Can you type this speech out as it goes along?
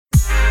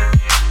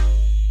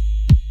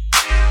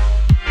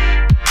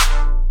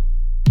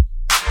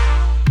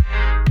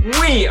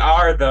We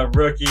are the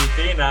Rookie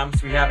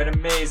Phenoms. We have an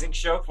amazing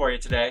show for you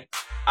today.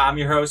 I'm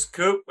your host,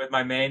 Coop, with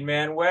my main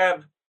man,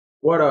 Webb.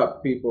 What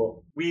up,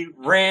 people? We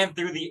ran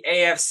through the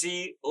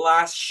AFC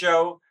last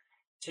show.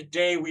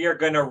 Today, we are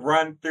going to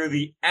run through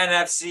the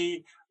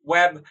NFC.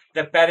 Webb,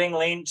 the betting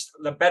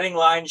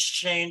lines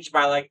changed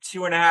by like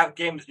 2.5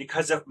 games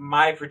because of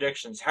my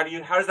predictions. How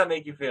does that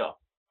make you feel?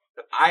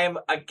 I am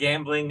a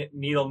gambling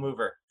needle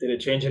mover. Did it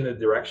change in the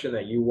direction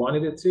that you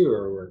wanted it to,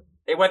 or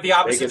it went the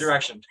opposite Vegas?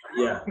 Direction?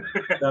 Yeah,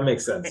 that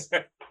makes sense.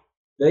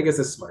 Vegas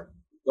is smart.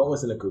 Don't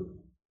listen to Coop.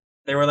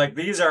 They were like,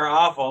 these are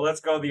awful.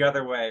 Let's go the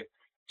other way.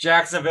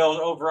 Jacksonville's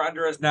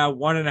over-under is now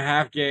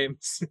 1.5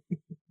 games.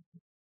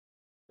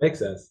 Makes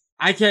sense.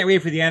 I can't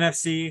wait for the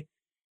NFC.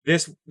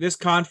 This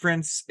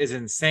conference is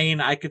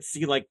insane. I could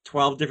see like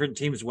 12 different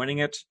teams winning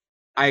it.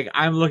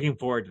 I'm looking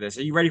forward to this.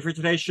 Are you ready for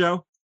today's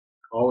show?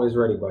 Always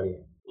ready, buddy.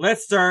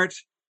 Let's start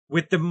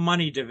with the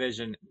money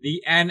division,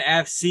 the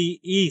NFC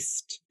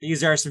East.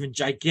 These are some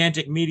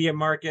gigantic media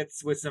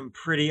markets with some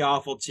pretty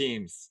awful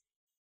teams.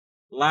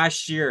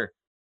 Last year,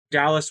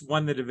 Dallas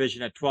won the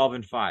division at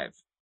 12-5.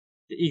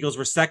 The Eagles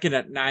were second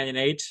at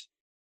 9-8.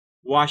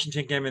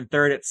 Washington came in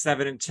third at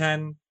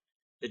 7-10.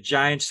 The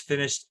Giants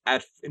finished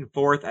in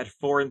fourth at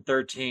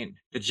 4-13.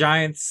 The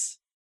Giants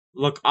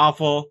look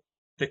awful.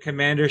 The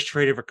Commanders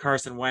traded for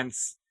Carson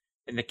Wentz,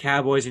 and the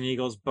Cowboys and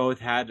Eagles both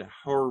had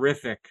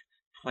horrific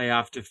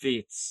playoff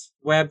defeats.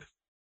 Webb,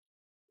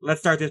 let's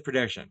start this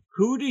prediction.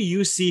 Who do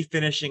you see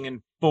finishing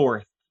in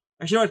fourth?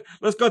 Actually, you know what?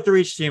 Let's go through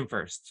each team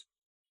first.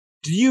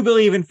 Do you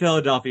believe in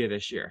Philadelphia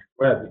this year?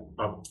 Webb,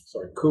 I'm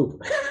sorry,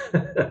 Coop.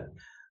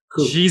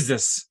 Coop.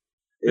 Jesus.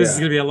 This is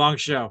going to be a long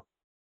show.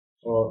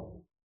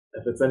 Well,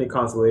 if it's any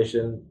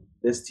consolation,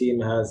 this team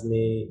has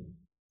me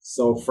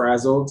so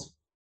frazzled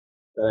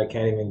that I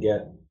can't even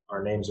get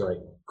our names right.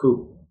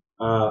 Coop.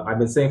 I've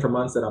been saying for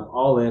months that I'm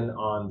all in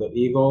on the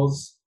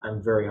Eagles.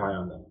 I'm very high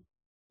on them.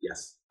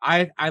 Yes.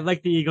 I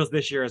like the Eagles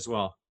this year as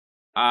well.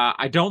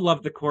 I don't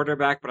love the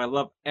quarterback, but I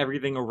love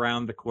everything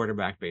around the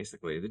quarterback,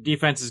 basically. The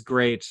defense is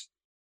great.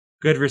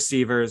 Good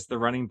receivers. The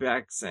running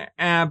backs,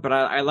 but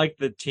I like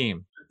the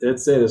team. I did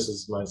say this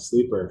is my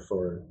sleeper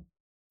for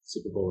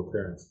Super Bowl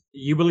appearance.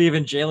 You believe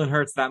in Jalen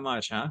Hurts that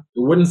much, huh? It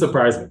wouldn't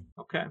surprise me.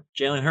 Okay.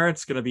 Jalen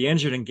Hurts going to be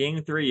injured in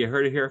Game 3. You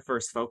heard it here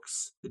first,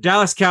 folks. The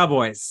Dallas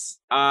Cowboys.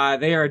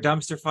 They are a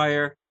dumpster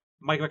fire.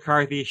 Mike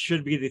McCarthy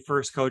should be the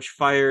first coach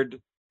fired.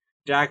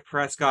 Dak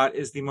Prescott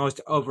is the most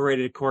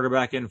overrated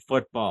quarterback in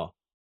football.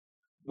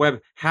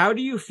 Webb, how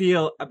do you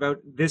feel about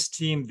this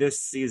team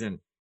this season?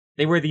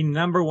 They were the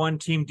number one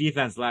team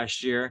defense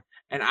last year,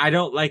 and I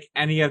don't like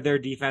any of their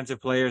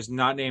defensive players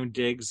not named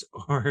Diggs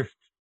or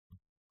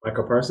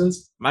Micah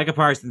Parsons? Micah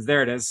Parsons,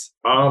 there it is.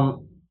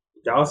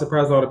 Dallas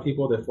surprised a lot of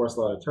people. They forced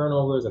a lot of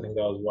turnovers. I think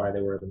that was why they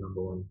were the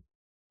number one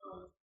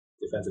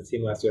defensive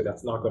team last year.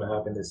 That's not going to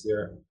happen this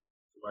year,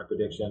 my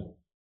prediction.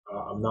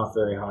 I'm not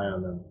very high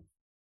on them.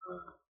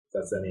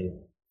 That's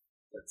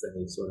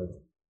any sort of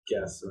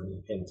guess or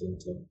any hint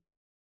into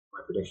my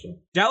prediction.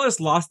 Dallas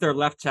lost their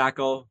left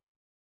tackle.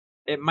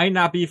 It might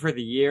not be for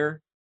the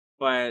year,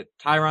 but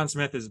Tyron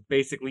Smith is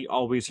basically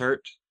always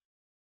hurt.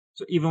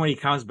 So even when he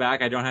comes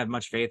back, I don't have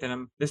much faith in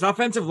him. This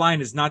offensive line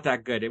is not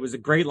that good. It was a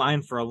great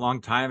line for a long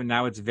time, and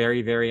now it's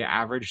very, very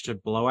average to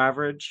below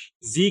average.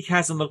 Zeke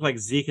hasn't looked like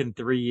Zeke in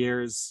 3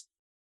 years.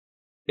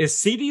 Is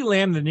CeeDee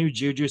Lamb the new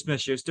Juju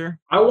Smith-Schuster?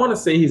 I want to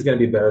say he's going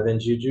to be better than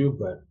Juju,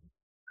 but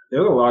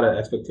there's a lot of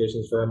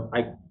expectations for him.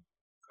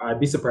 I'd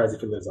be surprised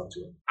if he lives up to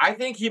it. I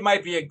think he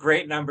might be a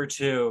great number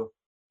 2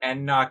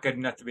 and not good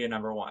enough to be a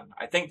number 1.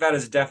 I think that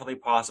is definitely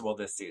possible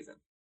this season.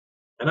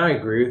 And I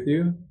agree with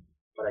you,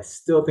 but I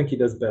still think he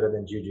does better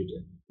than Juju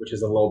did, which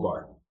is a low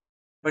bar.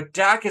 But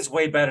Dak is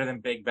way better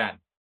than Big Ben.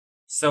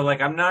 So,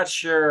 I'm not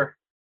sure.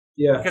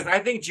 Yeah. Because I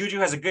think Juju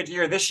has a good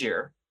year this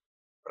year,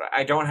 but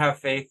I don't have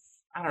faith.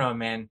 I don't know,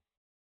 man.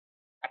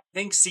 I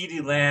think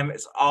CeeDee Lamb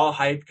is all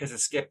hype because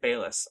of Skip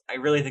Bayless. I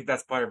really think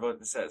that's part of what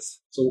this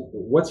is. So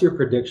what's your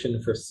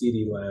prediction for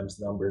CeeDee Lamb's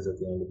numbers at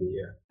the end of the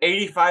year?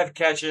 85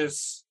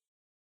 catches,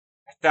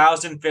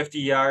 1,050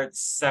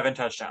 yards, 7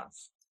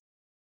 touchdowns.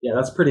 Yeah,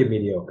 that's pretty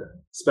mediocre,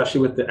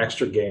 especially with the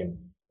extra game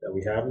that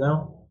we have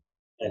now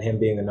and him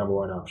being the number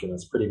one option.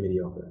 That's pretty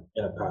mediocre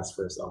in a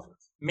pass-first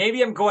offense.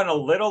 Maybe I'm going a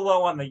little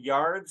low on the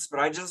yards,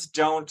 but I just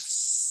don't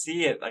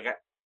see it.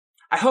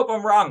 I hope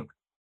I'm wrong.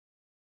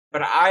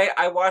 But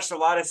I watched a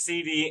lot of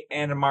CD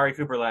and Amari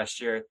Cooper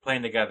last year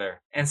playing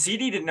together. And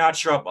CD did not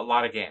show up a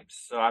lot of games.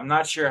 So I'm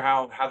not sure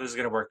how this is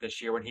going to work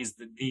this year when he's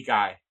the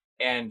guy.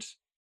 And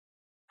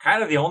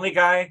kind of the only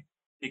guy,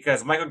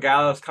 because Michael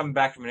Gallow's coming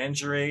back from an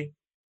injury.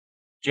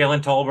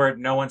 Jalen Tolbert,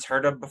 no one's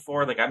heard of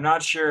before. I'm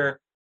not sure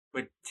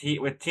with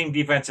team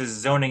defenses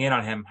zoning in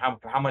on him,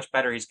 how much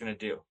better he's going to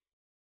do.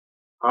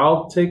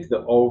 I'll take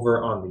the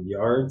over on the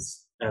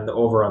yards and the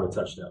over on the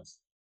touchdowns.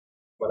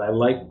 But I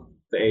like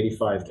the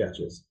 85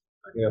 catches.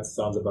 I think that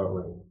sounds about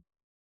right.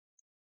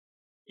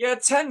 Yeah,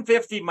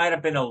 1050 might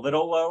have been a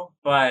little low,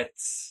 but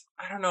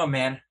I don't know,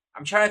 man.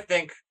 I'm trying to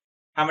think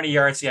how many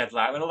yards he had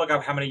last. I'm going to look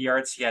up how many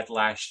yards he had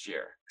last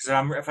year.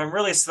 Because if I'm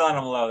really selling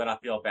him low, then I'll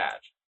feel bad.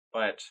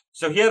 But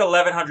so he had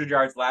 1,100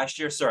 yards last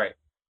year. Sorry.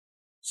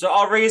 So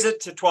I'll raise it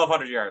to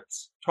 1,200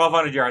 yards.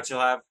 1,200 yards he'll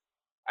have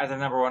as the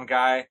number one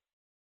guy.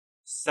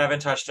 7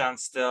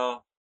 touchdowns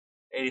still.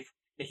 80.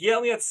 He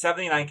only had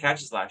 79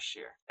 catches last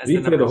year as Did the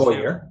he play number the whole 2.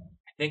 year?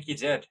 I think he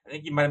did. I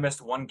think he might have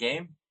missed one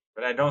game,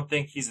 but I don't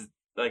think he's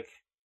like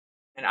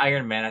an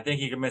Iron Man. I think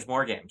he could miss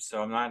more games,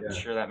 so I'm not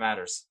sure that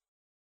matters.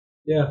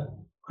 Yeah.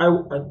 I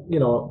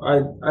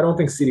don't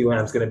think CeeDee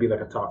Lamb's going to be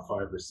like a top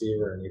 5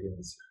 receiver or anything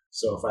this year.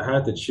 So if I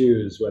had to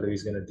choose whether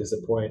he's going to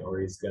disappoint or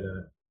he's going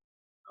to,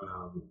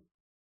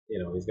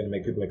 he's going to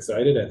make people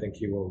excited, I think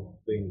he will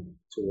lean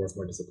towards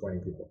more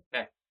disappointing people.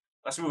 Okay,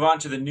 let's move on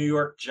to the New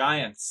York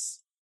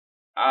Giants.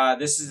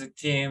 This is a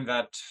team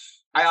that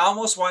I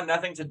almost want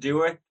nothing to do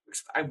with.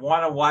 I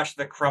want to watch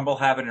the crumble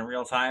happen in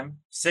real time.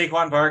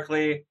 Saquon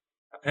Barkley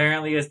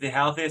apparently is the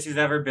healthiest he's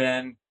ever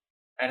been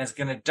and is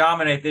going to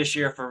dominate this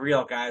year for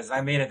real, guys.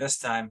 I mean it this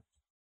time.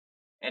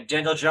 And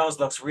Daniel Jones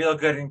looks real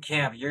good in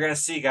camp. You're going to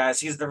see, guys,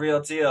 he's the real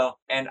deal.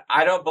 And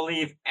I don't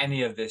believe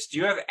any of this. Do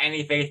you have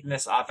any faith in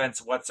this offense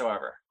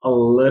whatsoever? A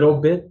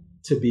little bit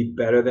to be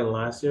better than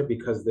last year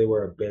because they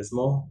were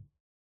abysmal,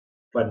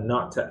 but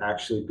not to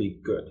actually be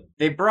good.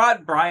 They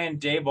brought Brian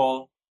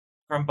Daboll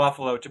from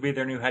Buffalo to be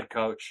their new head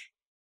coach.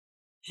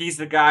 He's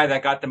the guy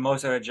that got the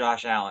most out of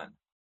Josh Allen.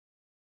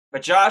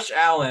 But Josh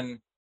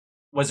Allen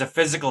was a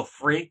physical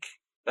freak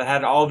that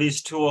had all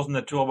these tools in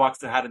the toolbox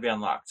that had to be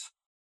unlocked.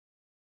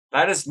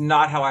 That is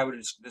not how I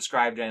would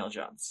describe Daniel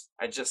Jones.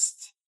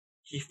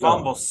 He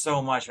fumbles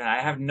so much, man.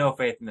 I have no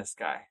faith in this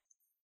guy.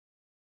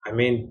 I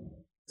mean,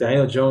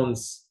 Daniel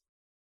Jones'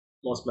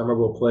 most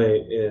memorable play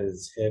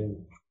is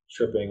him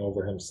tripping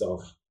over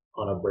himself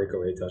on a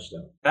breakaway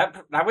touchdown.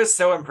 That was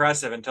so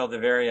impressive until the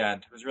very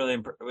end. It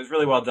was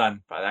really well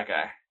done by that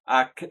guy.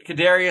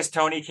 Kadarius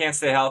Toney can't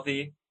stay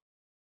healthy.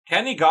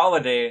 Kenny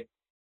Golladay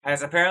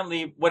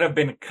would have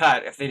been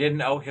cut if they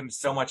didn't owe him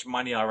so much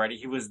money already.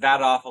 He was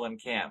that awful in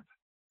camp.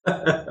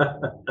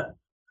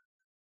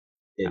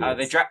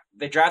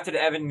 They drafted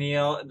Evan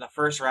Neal in the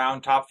first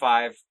round, top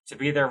 5, to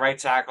be their right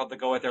tackle to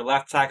go with their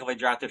left tackle they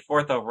drafted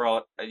 4th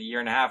overall 2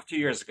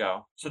 years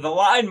ago. So the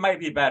line might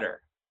be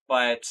better,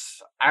 but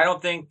I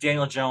don't think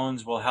Daniel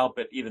Jones will help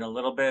it even a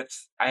little bit.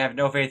 I have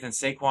no faith in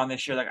Saquon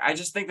this year. I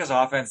just think this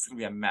offense is going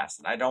to be a mess,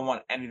 and I don't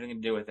want anything to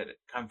do with it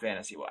come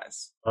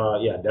fantasy-wise.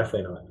 Yeah,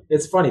 definitely not.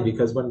 It's funny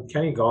because when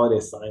Kenny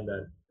Golladay signed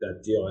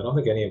that deal, I don't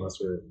think any of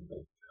us were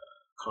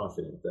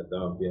confident that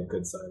would be a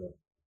good signing.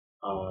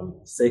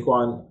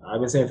 Saquon,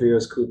 I've been saying for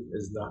years, Coop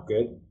is not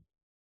good.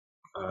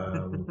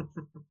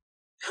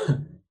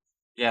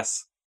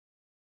 Yes.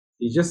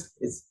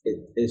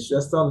 It's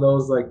just on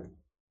those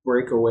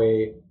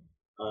breakaway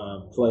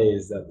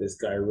plays that this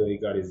guy really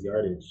got his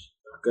yardage.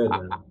 Not good,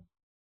 man.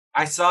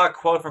 I saw a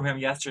quote from him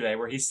yesterday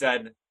where he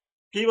said,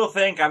 "People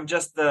think I'm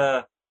just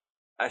a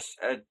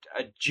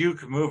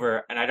juke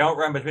mover and I don't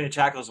run between the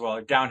tackles well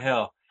or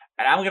downhill,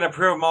 and I'm going to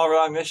prove them all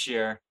wrong this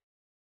year."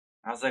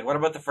 I was like, what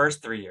about the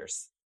first 3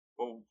 years?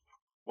 Well,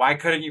 why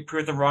couldn't you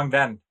prove them wrong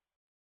then?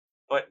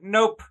 But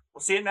nope,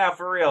 we'll see it now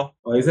for real.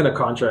 Well, he's in a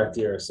contract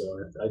year, so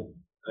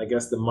I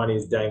guess the money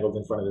is dangled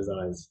in front of his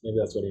eyes. Maybe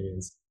that's what he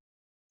means.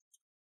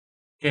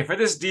 Okay, for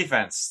this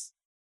defense,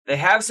 they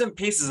have some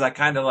pieces I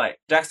kind of like.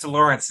 Dexter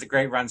Lawrence is a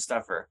great run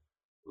stuffer.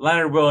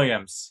 Leonard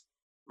Williams,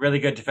 really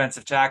good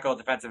defensive tackle,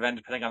 defensive end,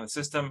 depending on the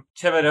system.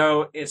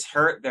 Thibodeau is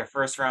hurt, their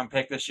first round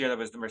pick this year. That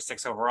was number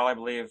 6 overall, I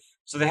believe.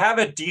 So they have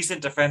a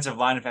decent defensive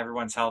line if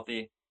everyone's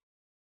healthy.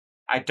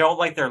 I don't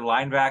like their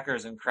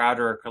linebackers in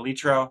Crowder or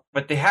Calitro,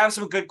 but they have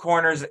some good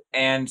corners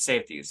and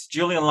safeties.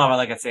 Julian Love, I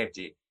like at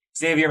safety.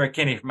 Xavier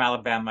McKinney from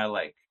Alabama, I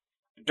like.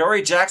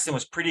 Dory Jackson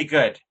was pretty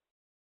good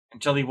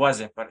until he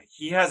wasn't, but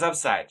he has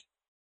upside.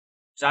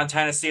 John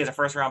Tennessee is a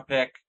first-round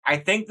pick. I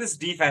think this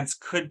defense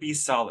could be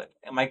solid.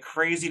 Am I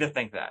crazy to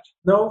think that?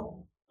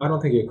 No, I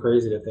don't think you're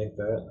crazy to think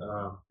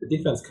that. The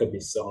defense could be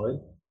solid.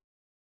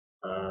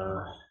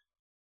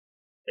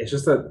 It's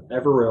just that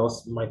everywhere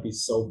else might be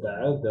so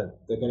bad that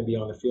they're going to be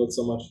on the field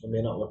so much and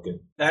may not look good.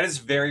 That is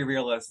very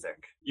realistic.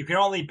 You can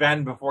only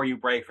bend before you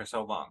break for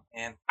so long.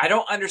 And I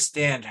don't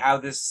understand how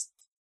this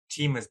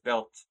team is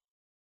built.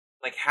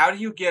 How do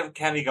you give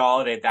Kenny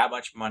Golladay that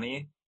much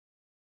money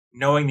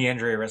knowing the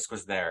injury risk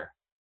was there?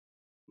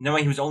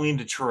 Knowing he was only in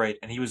Detroit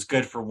and he was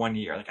good for 1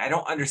 year. I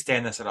don't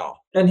understand this at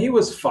all. And he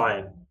was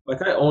fine.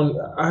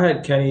 I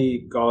had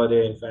Kenny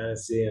Golladay in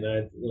fantasy, and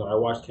I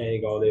watched Kenny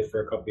Golladay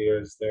for a couple of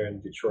years there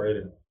in Detroit,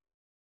 and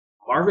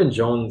Marvin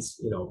Jones,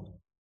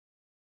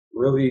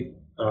 really,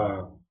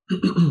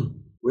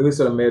 really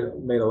sort of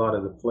made a lot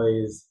of the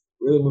plays,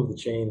 really moved the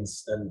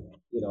chains, and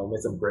made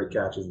some great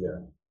catches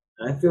there.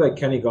 And I feel like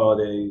Kenny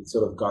Golladay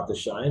sort of got the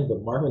shine,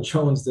 but Marvin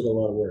Jones did a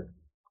lot of work.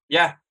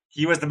 Yeah,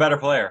 he was the better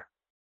player.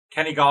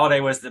 Kenny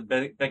Golladay was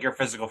the bigger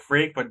physical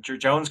freak, but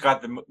Jones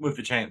got the move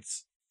the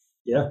chains.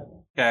 Yeah.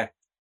 Okay.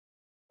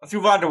 Let's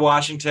move on to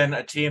Washington,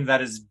 a team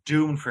that is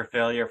doomed for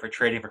failure for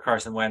trading for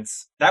Carson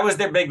Wentz. That was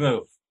their big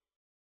move.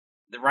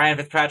 Ryan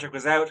Fitzpatrick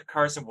was out.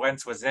 Carson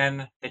Wentz was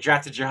in. They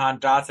drafted Jahan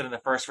Dotson in the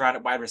first round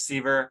at wide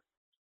receiver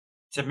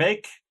to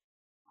make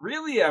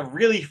really a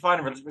really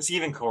fun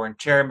receiving core in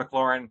Terry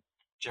McLaurin,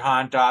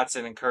 Jahan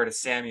Dotson, and Curtis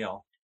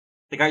Samuel.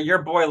 They got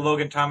your boy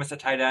Logan Thomas at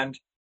tight end.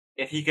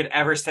 If he could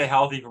ever stay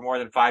healthy for more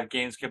than 5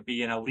 games, could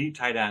be an elite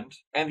tight end.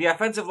 And the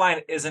offensive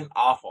line isn't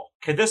awful.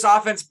 Could this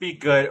offense be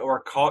good,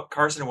 or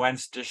Carson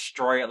Wentz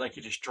destroy it like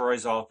he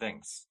destroys all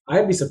things?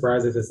 I'd be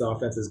surprised if this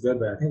offense is good,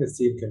 but I think this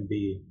team can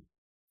be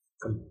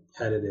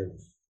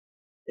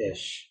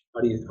competitive-ish.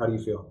 How do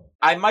you feel?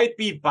 I might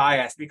be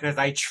biased because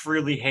I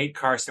truly hate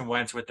Carson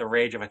Wentz with the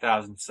rage of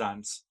 1,000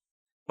 suns.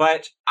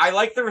 But I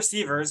like the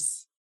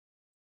receivers.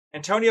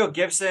 Antonio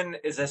Gibson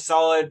is a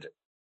solid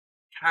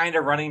kind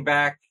of running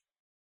back.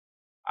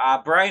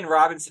 Brian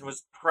Robinson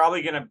was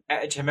probably going to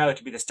edge him out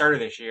to be the starter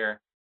this year,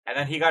 and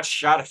then he got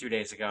shot a few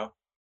days ago,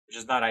 which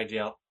is not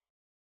ideal.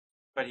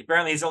 But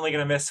apparently he's only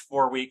going to miss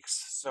 4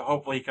 weeks, so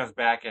hopefully he comes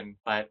back.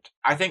 But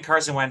I think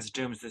Carson Wentz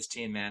dooms this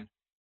team, man.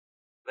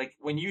 Like,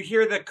 when you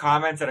hear the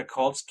comments at a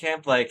Colts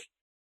camp, like,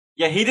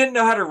 yeah, he didn't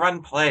know how to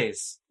run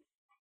plays.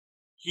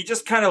 He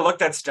just kind of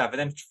looked at stuff and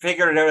then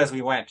figured it out as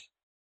we went.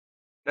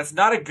 That's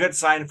not a good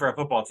sign for a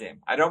football team.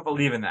 I don't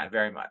believe in that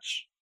very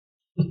much.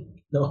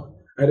 No,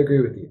 I'd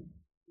agree with you.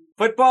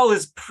 Football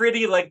is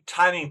pretty, like,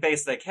 timing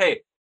based. Like,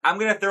 hey, I'm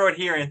going to throw it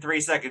here in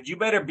 3 seconds. You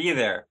better be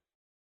there.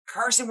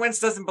 Carson Wentz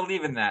doesn't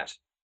believe in that.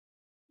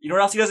 You know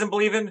what else he doesn't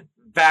believe in?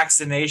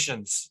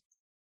 Vaccinations.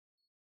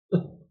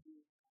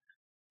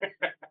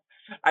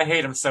 I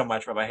hate him so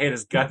much, Rob. I hate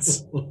his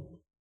guts.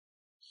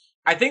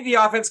 I think the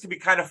offense can be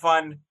kind of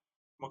fun.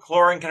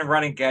 McLaurin can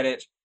run and get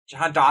it.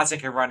 Jahan Dotson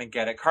can run and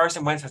get it.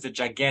 Carson Wentz has a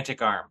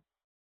gigantic arm.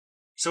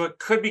 So it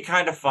could be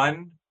kind of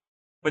fun,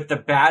 but the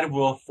bad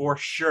will for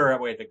sure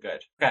outweigh the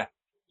good. Okay.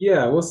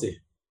 Yeah, we'll see.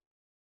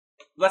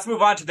 Let's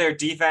move on to their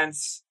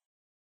defense.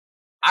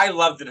 I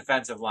love the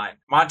defensive line.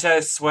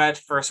 Montez Sweat,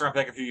 first round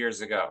pick a few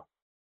years ago.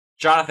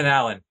 Jonathan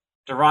Allen,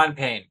 Daron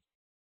Payne,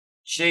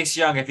 Chase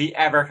Young, if he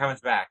ever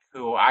comes back,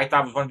 who I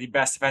thought was one of the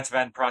best defensive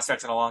end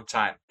prospects in a long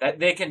time. That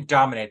they can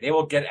dominate. They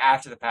will get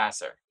after the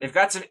passer. They've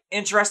got some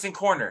interesting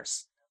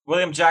corners.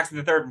 William Jackson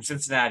III from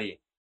Cincinnati.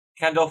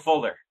 Kendall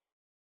Fuller.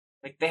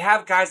 Like, they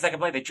have guys that can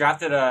play. They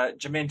drafted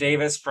Jamin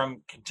Davis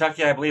from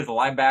Kentucky, I believe, the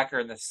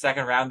linebacker in the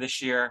 2nd round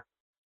this year.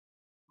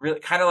 Really,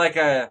 kind of like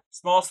a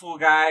small school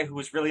guy who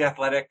was really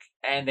athletic,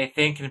 and they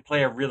think can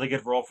play a really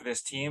good role for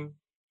this team.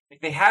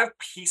 Like, they have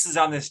pieces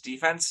on this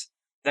defense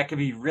that could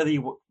be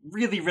really,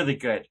 really, really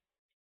good.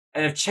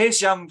 And if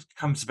Chase Young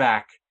comes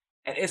back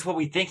and is what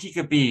we think he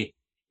could be,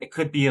 it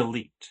could be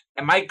elite.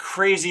 Am I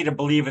crazy to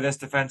believe in this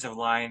defensive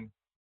line,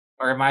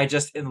 or am I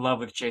just in love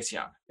with Chase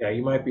Young? Yeah,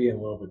 you might be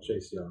in love with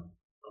Chase Young.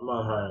 I'm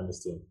not high on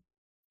this team.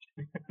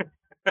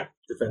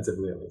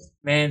 Defensively, at least.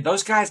 Man,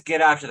 those guys get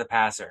after the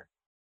passer.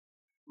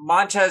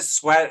 Montez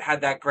Sweat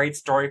had that great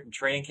story from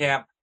training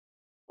camp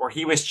where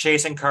he was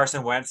chasing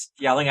Carson Wentz,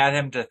 yelling at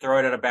him to throw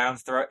it out of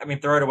bounds, throw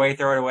it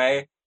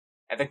away.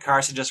 And then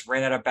Carson just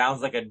ran out of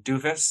bounds like a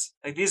doofus.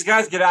 Like, these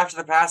guys get after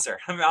the passer.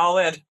 I'm all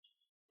in.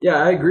 Yeah,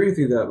 I agree with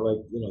you that, like,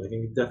 they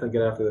can definitely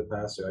get after the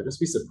passer. I'd just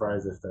be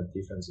surprised if that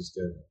defense was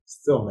good.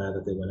 Still mad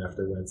that they went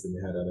after Wentz and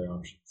they had other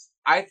options.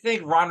 I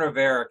think Ron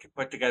Rivera can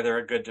put together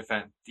a good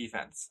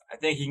defense. I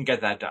think he can get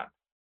that done.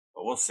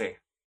 But we'll see.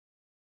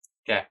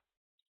 Okay.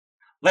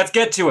 Let's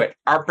get to it.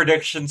 Our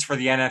predictions for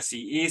the NFC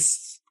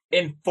East.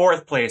 In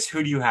 4th place,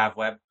 who do you have,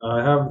 Webb?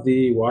 I have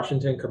the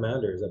Washington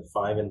Commanders at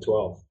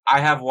 5-12.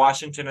 I have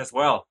Washington as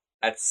well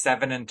at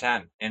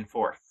 7-10 in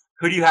 4th.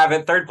 Who do you have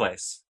in 3rd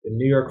place? The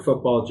New York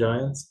Football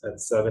Giants at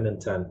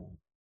 7-10.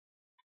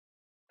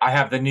 I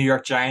have the New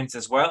York Giants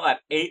as well at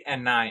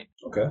 8-9.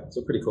 Okay,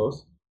 so pretty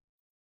close.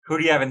 Who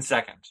do you have in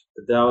 2nd?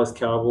 The Dallas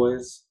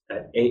Cowboys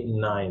at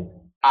 8-9.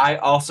 I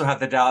also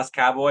have the Dallas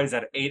Cowboys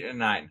at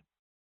 8-9,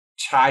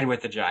 tied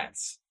with the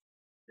Giants.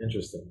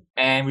 Interesting.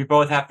 And we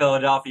both have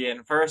Philadelphia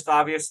in 1st,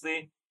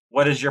 obviously.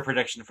 What is your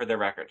prediction for their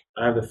record?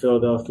 I have the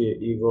Philadelphia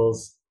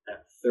Eagles at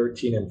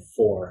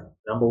 13-4.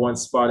 Number 1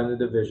 spot in the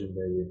division,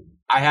 baby.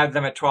 I have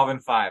them at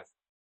 12-5,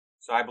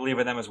 so I believe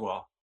in them as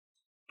well.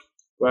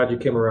 Glad you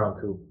came around,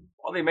 Coop.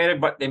 Well, they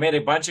made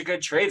a bunch of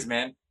good trades,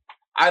 man.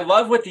 I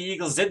love what the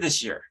Eagles did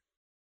this year.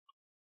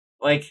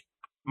 Like,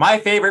 my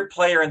favorite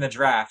player in the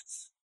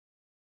drafts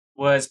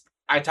was,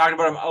 I talked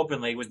about him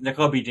openly, was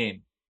Nakobe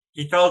Dean.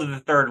 He fell to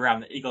the 3rd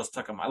round. The Eagles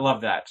took him. I love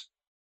that.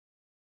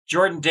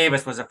 Jordan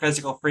Davis was a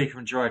physical freak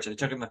from Georgia. They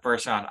took him in the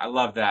 1st round. I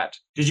love that.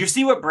 Did you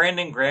see what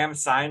Brandon Graham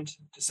signed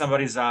to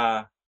somebody's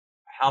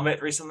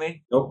helmet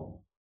recently?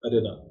 Nope, I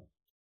did not.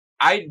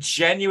 I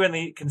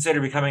genuinely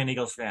consider becoming an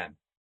Eagles fan.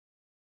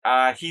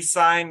 He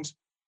signed,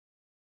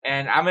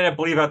 and I'm going to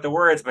believe out the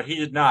words, but he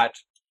did not.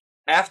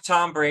 F.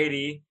 Tom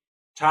Brady.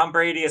 Tom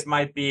Brady is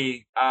my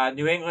B.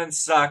 New England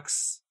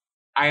sucks.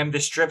 I am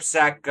the strip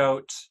sack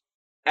goat.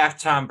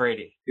 F. Tom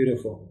Brady.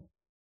 Beautiful.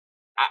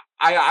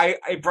 I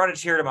brought a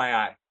tear to my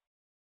eye.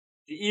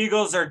 The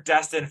Eagles are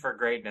destined for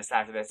greatness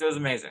after this. It was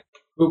amazing.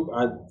 Oop,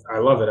 I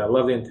love it. I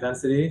love the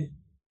intensity,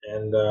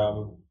 and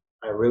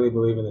I really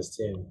believe in this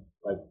team.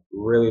 Like,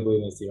 really believe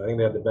in this team. I think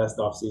they have the best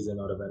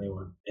offseason out of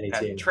any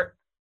team.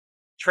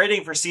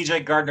 Trading for C.J.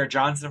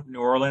 Gardner-Johnson from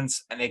New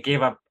Orleans, and they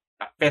gave up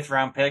a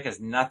 5th-round pick is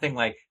nothing.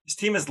 Like, this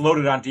team is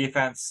loaded on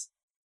defense.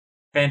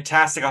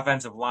 Fantastic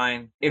offensive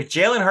line. If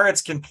Jalen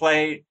Hurts can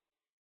play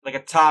like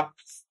a top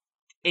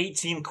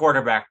 18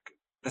 quarterback,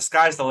 the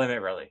sky's the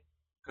limit, really.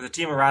 Because the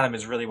team around him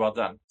is really well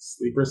done.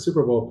 Sleeper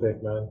Super Bowl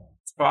pick, man.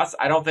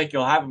 I don't think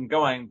you'll have him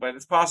going, but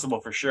it's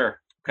possible for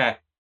sure. Okay.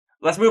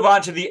 Let's move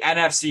on to the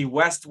NFC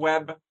West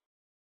web.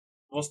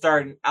 We'll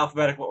start in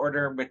alphabetical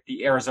order with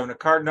the Arizona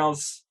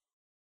Cardinals.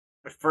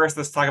 But first,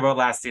 let's talk about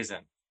last season.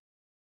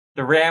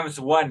 The Rams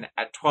won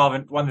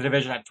the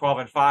division at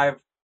 12-5.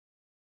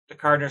 The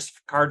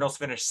Cardinals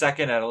finished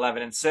second at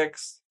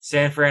 11-6.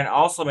 San Fran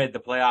also made the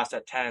playoffs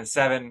at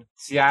 10-7.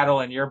 Seattle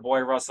and your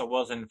boy Russell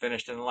Wilson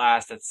finished in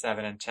last at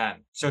 7-10.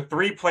 So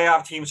 3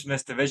 playoff teams from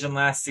this division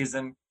last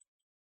season.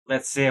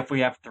 Let's see if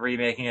we have 3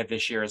 making it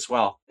this year as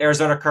well.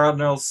 Arizona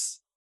Cardinals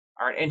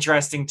are an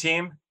interesting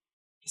team,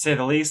 to say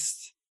the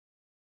least.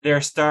 Their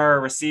star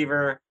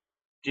receiver,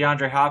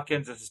 DeAndre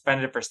Hopkins, is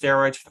suspended for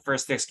steroids for the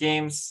first 6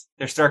 games.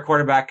 Their star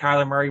quarterback,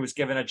 Kyler Murray, was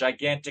given a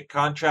gigantic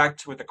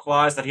contract with a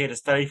clause that he had to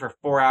study for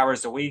 4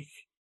 hours a week,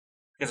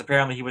 because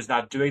apparently he was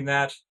not doing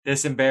that.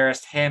 This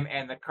embarrassed him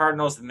and the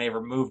Cardinals, and they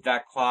removed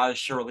that clause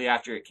shortly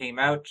after it came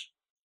out,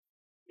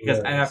 because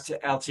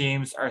NFL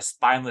teams are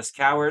spineless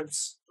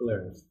cowards.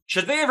 Hilarious.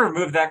 Should they have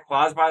removed that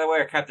clause, by the way,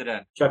 or kept it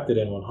in? Kept it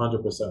in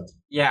 100%.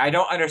 Yeah, I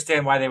don't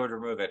understand why they would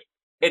remove it.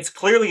 It's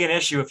clearly an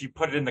issue if you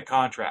put it in the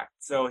contract.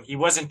 So he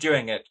wasn't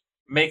doing it.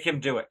 Make him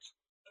do it.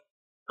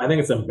 I think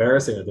it's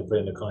embarrassing to put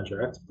in the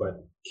contract, but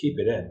keep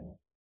it in.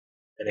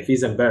 And if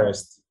he's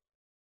embarrassed,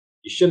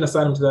 you shouldn't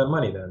assign him to that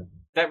money then.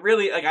 That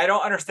really, I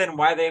don't understand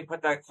why they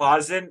put that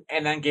clause in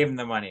and then gave him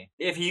the money.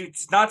 If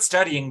he's not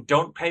studying,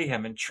 don't pay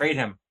him and trade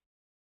him.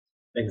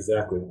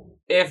 Exactly.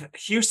 If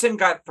Houston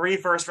got 3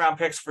 first-round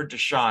picks for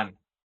Deshaun,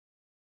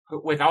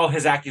 with all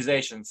his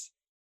accusations,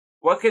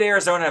 what could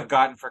Arizona have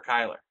gotten for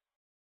Kyler?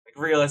 Like,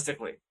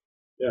 realistically.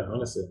 Yeah,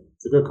 honestly.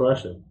 It's a good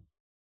question.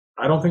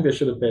 I don't think they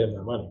should have paid him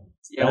that money.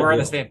 Yeah, we're on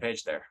the same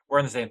page there.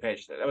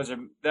 That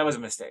was a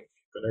mistake.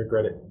 Gonna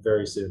regret it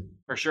very soon.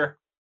 For sure.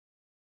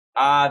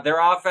 Their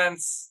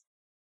offense,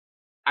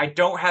 I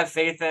don't have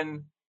faith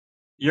in.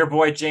 Your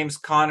boy James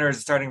Conner is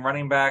starting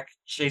running back.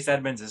 Chase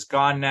Edmonds is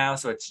gone now,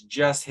 so it's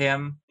just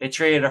him. They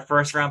traded a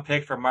first-round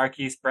pick for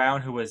Marquise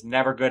Brown, who was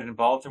never good in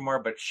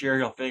Baltimore, but sure,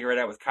 you'll figure it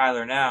out with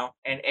Kyler now.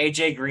 And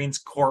AJ Green's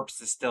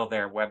corpse is still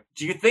there. Webb,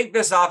 do you think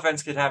this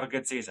offense could have a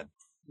good season?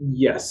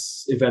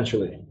 Yes,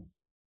 eventually.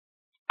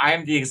 I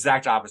am the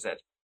exact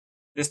opposite.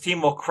 This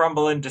team will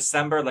crumble in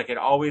December like it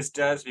always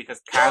does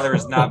because Kyler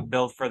is not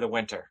built for the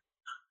winter.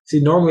 See,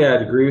 normally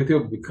I'd agree with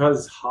you, but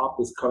because Hop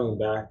is coming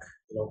back,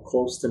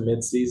 close to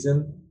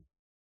mid-season,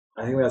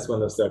 I think that's when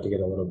they'll start to get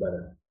a little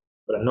better.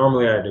 But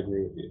normally I'd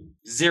agree with you.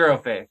 Zero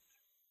faith.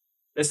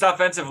 This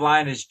offensive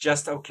line is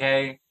just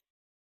okay.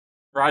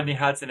 Rodney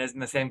Hudson isn't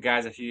the same guy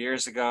as a few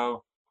years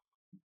ago.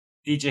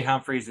 DJ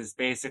Humphries is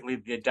basically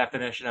the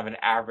definition of an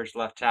average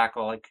left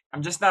tackle.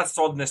 I'm just not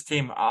sold on this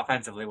team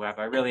offensively, Webb.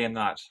 I really am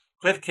not.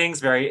 Cliff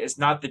Kingsbury is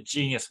not the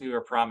genius we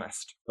were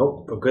promised.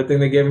 Nope, but good thing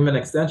they gave him an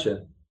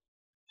extension.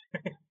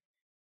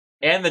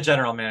 And the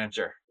general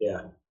manager.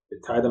 Yeah, they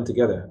tied them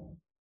together.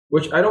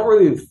 Which I don't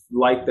really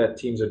like that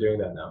teams are doing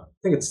that now. I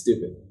think it's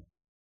stupid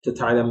to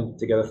tie them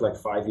together for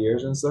 5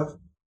 years and stuff.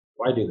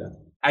 Why do that?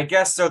 I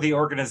guess so the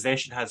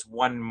organization has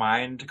one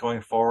mind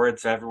going forward,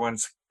 so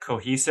everyone's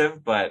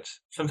cohesive, but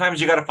sometimes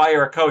you got to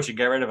fire a coach and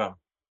get rid of him.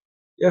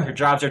 Yeah. Your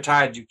jobs are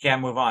tied, you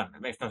can't move on.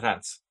 It makes no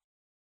sense.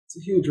 It's a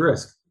huge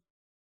risk.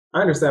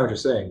 I understand what you're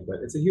saying, but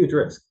it's a huge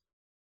risk.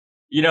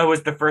 You know who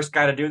was the first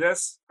guy to do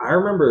this? I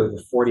remember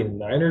the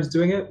 49ers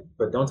doing it,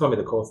 but don't tell me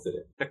the Colts did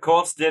it. The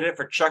Colts did it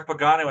for Chuck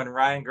Pagano and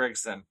Ryan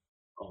Grigson.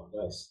 Oh,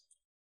 nice.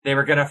 They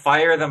were going to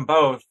fire them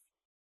both,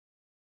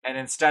 and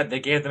instead they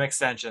gave them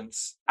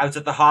extensions. I was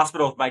at the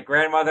hospital with my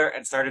grandmother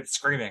and started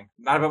screaming.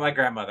 Not about my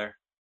grandmother,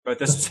 but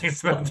this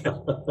is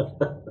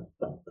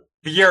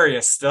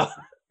furious still.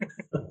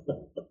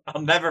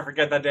 I'll never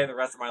forget that day the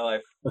rest of my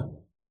life.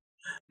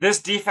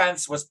 This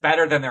defense was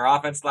better than their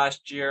offense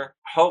last year.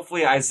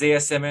 Hopefully Isaiah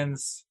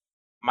Simmons,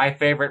 my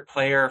favorite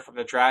player from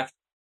the draft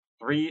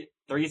three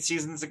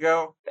seasons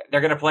ago,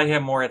 they're going to play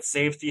him more at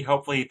safety.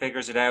 Hopefully he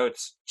figures it out.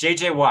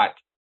 JJ Watt,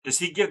 does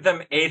he give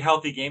them 8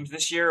 healthy games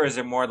this year, or is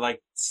it more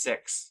like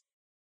 6?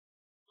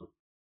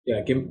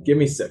 Yeah, give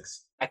me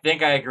 6. I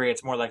think I agree.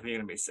 It's more likely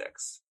going to be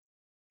 6.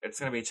 It's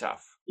going to be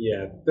tough.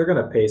 Yeah, they're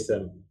going to pace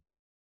him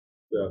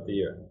throughout the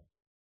year.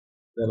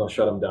 Then they'll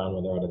shut him down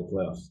when they're out of the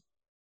playoffs.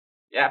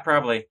 Yeah,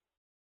 probably.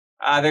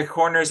 Their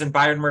corners in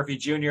Byron Murphy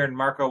Jr. and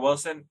Marco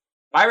Wilson.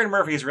 Byron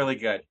Murphy is really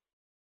good.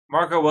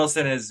 Marco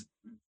Wilson is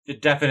the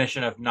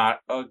definition of not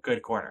a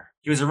good corner.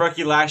 He was a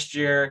rookie last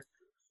year.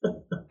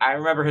 I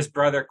remember his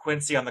brother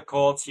Quincy on the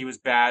Colts. He was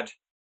bad.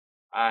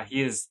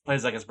 He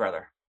plays like his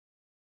brother.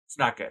 It's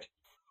not good.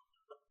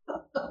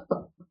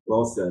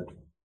 Well said.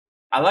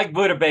 I like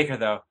Buda Baker,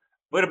 though.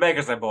 Buda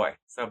Baker's my boy,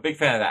 so big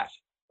fan of that.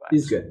 But,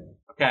 he's good.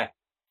 Okay.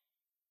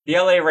 The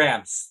LA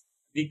Rams,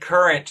 the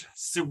current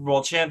Super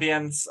Bowl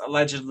champions,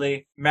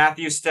 allegedly.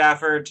 Matthew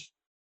Stafford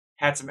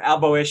had some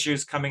elbow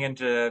issues coming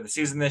into the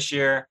season this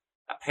year.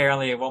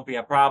 Apparently, it won't be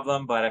a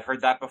problem, but I've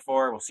heard that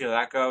before. We'll see how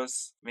that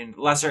goes. I mean,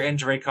 lesser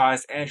injury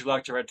caused Andrew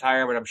Luck to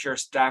retire, but I'm sure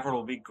Stafford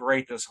will be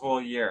great this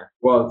whole year.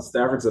 Well,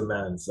 Stafford's a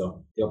man,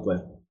 so he'll play.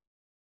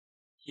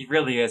 He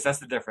really is. That's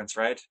the difference,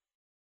 right?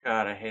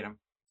 God, I hate him.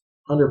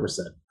 100%.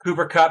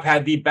 Cooper Kupp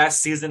had the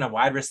best season a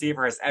wide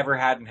receiver has ever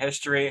had in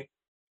history.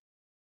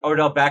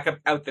 Odell Beckham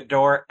out the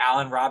door.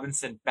 Allen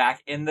Robinson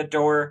back in the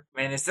door.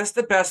 Man, is this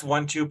the best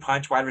 1-2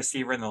 punch wide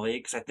receiver in the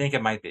league? Because I think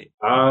it might be.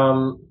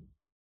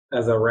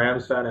 As a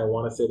Rams fan, I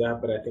want to say that,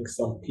 but I think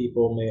some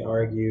people may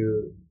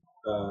argue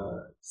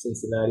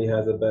Cincinnati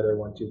has a better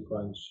 1-2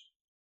 punch.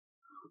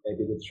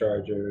 Maybe the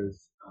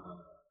Chargers.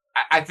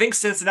 I think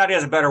Cincinnati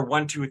has a better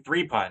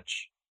 1-2-3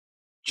 punch.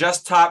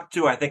 Just top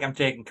two, I think I'm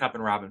taking Kupp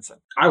and Robinson.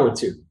 I would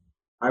too.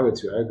 I agree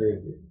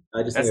with you.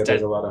 I just think that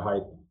there's a lot of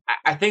hype.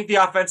 I think the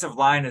offensive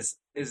line is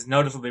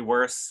noticeably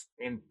worse.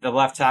 I mean, the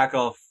left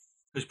tackle,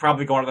 who's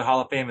probably going to the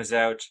Hall of Fame, is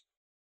out.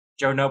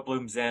 Joe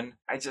Noteboom's in.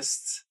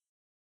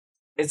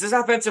 Is this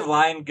offensive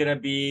line going to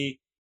be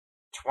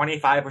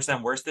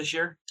 25% worse this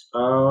year?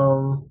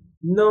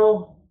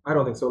 No, I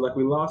don't think so. Like,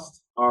 we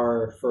lost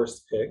our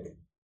first pick,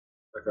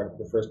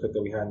 the first pick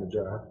that we had in the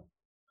draft,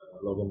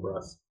 Logan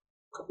Bruss,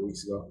 a couple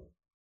weeks ago.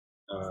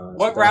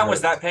 What round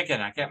was that pick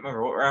in? I can't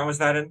remember. What round was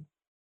that in?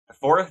 The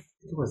fourth?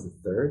 I think it was the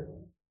third.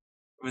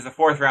 It was the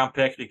fourth round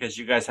pick because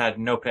you guys had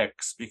no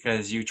picks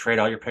because you trade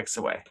all your picks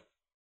away.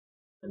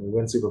 And we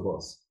win Super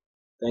Bowls.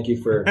 Thank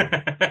you for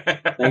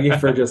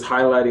just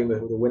highlighting the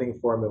winning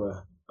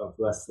formula of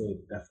Les Snead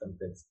FM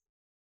things.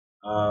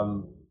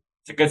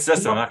 It's a good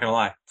system, I'm not going to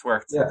lie. It's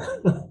worked. Yeah.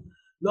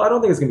 No, I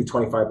don't think it's going to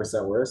be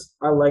 25% worse.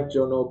 I like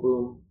Joe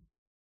Noteboom.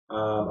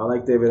 I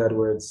like David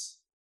Edwards,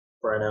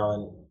 Brian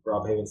Allen,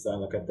 Rob Havenstein.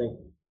 Like, I think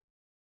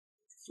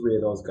three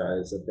of those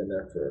guys have been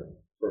there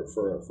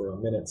for a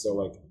minute. So,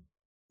 like,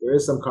 there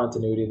is some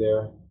continuity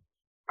there.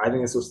 I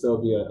think this will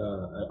still be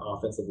an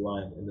offensive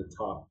line in the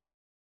top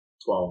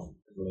 12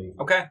 in the league.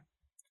 Okay.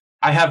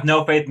 I have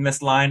no faith in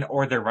this line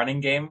or their running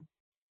game.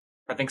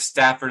 I think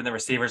Stafford and the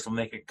receivers will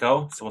make it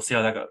go. So we'll see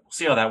how that goes. We'll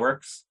see how that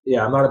works.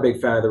 Yeah, I'm not a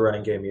big fan of the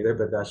running game either,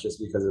 but that's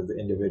just because of the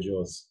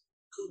individuals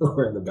who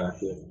are in the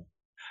backfield.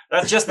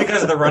 That's just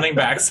because of the running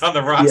backs on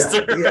the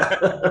roster.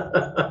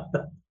 Yeah.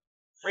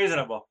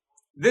 Reasonable.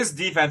 This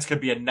defense could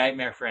be a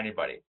nightmare for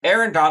anybody.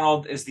 Aaron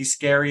Donald is the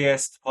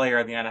scariest player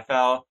in the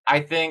NFL.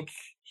 I think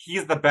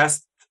he's the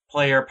best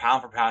player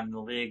pound for pound in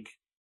the league.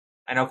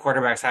 I know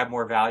quarterbacks have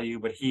more value,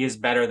 but he is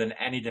better than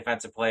any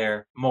defensive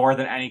player. More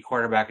than any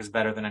quarterback is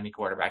better than any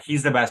quarterback.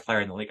 He's the best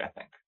player in the league, I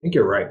think. I think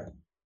you're right.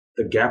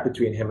 The gap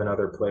between him and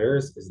other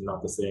players is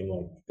not the same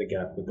like the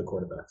gap with the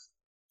quarterbacks.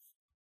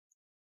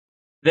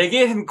 They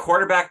gave him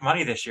quarterback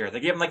money this year. They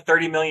gave him like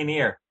 $30 million a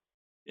year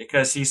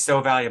because he's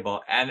so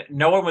valuable. And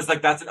no one was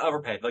like, that's an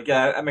overpaid. Like,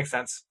 yeah, that makes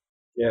sense.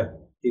 Yeah.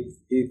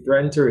 He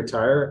threatened to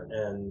retire,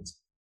 and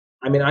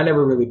I mean, I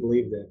never really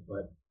believed it,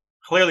 but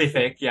clearly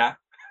fake, yeah.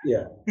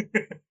 Yeah.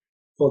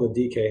 Full of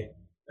DK,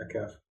 that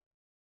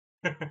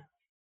calf.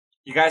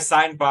 You guys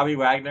signed Bobby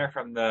Wagner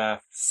from the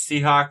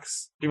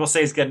Seahawks. People say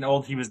he's getting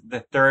old. He was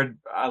the third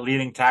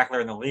leading tackler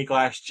in the league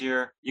last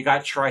year. You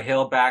got Troy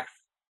Hill back,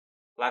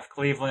 left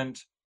Cleveland.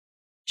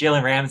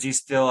 Jalen Ramsey's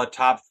still a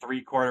top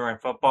 3 corner in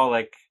football.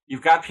 Like,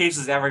 you've got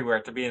pieces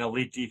everywhere to be an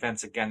elite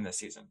defense again this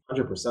season.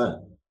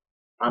 100%.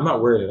 I'm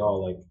not worried at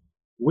all. Like,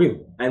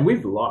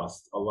 we've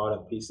lost a lot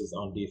of pieces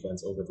on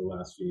defense over the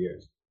last few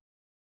years.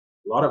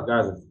 A lot of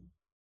guys have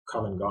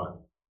come and gone,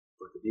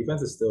 but the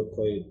defense has still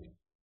played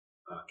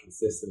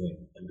consistently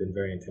and been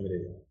very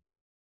intimidating.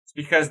 It's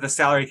because the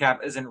salary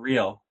cap isn't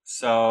real,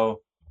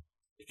 so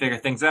you figure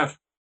things out.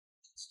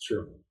 It's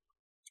true.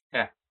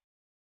 Yeah.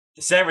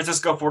 The San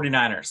Francisco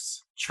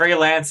 49ers. Trey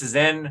Lance is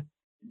in.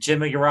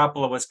 Jimmy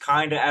Garoppolo was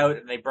kind of out,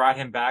 and they brought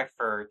him back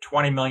for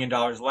 $20 million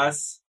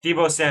less.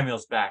 Deebo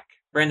Samuel's back.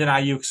 Brandon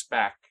Ayuk's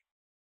back.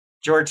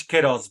 George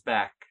Kittle's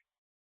back.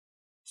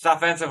 This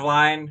offensive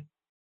line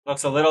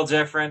looks a little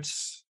different.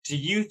 Do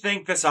you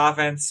think this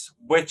offense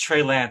with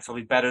Trey Lance will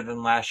be better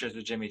than last year's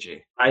with Jimmy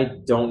G? I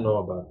don't know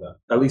about that.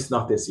 At least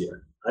not this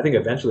year. I think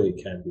eventually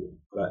it can be,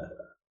 but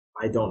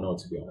I don't know,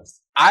 to be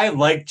honest. I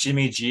like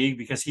Jimmy G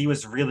because he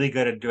was really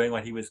good at doing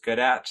what he was good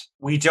at.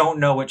 We don't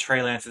know what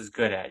Trey Lance is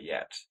good at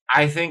yet.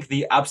 I think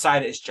the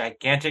upside is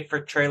gigantic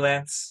for Trey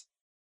Lance,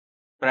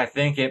 but I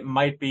think it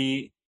might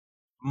be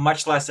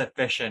much less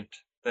efficient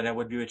than it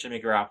would be with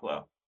Jimmy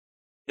Garoppolo.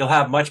 You'll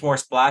have much more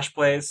splash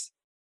plays,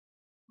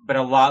 but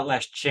a lot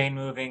less chain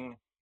moving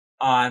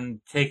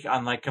on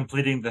like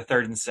completing the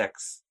 3rd and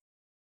 6.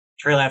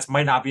 Trey Lance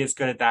might not be as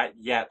good at that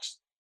yet,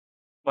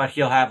 but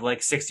he'll have like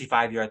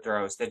 65-yard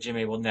throws that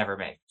Jimmy will never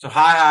make. So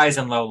high highs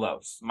and low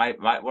lows.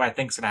 What I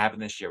think is going to happen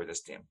this year with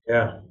this team.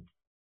 Yeah.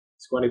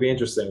 It's going to be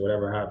interesting,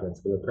 whatever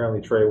happens, but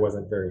apparently Trey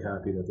wasn't very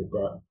happy that they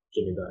brought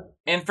Jimmy back.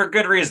 And for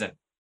good reason.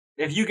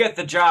 If you get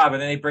the job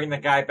and then they bring the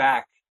guy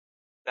back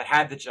that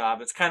had the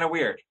job, it's kind of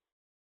weird.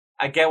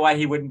 I get why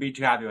he wouldn't be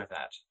too happy with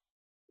that.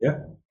 Yeah.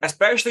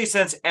 Especially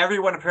since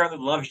everyone apparently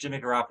loves Jimmy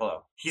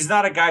Garoppolo. He's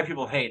not a guy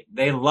people hate.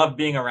 They love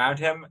being around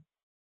him.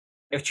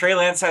 If Trey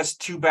Lance has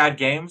 2 bad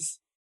games,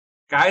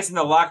 guys in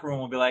the locker room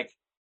will be like,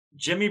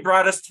 Jimmy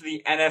brought us to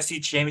the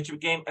NFC Championship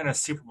game and a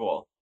Super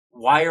Bowl.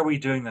 Why are we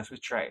doing this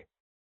with Trey?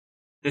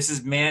 This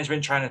is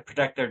management trying to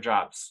protect their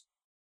jobs.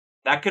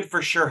 That could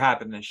for sure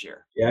happen this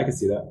year. Yeah, I can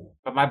see that.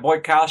 But my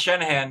boy Kyle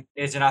Shanahan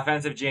is an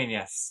offensive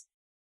genius.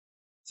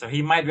 So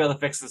he might be able to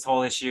fix this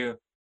whole issue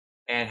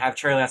and have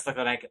Trey Lance look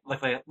like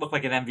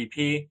an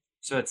MVP,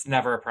 so it's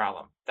never a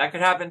problem. That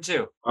could happen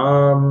too.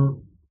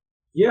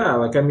 Yeah,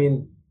 like I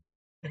mean,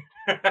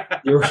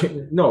 you're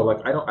no,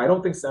 like I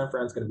don't think San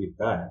Fran's going to be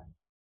bad.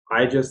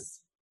 I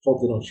just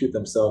hope they don't shoot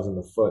themselves in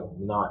the foot,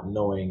 not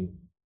knowing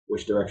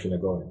which direction they're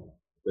going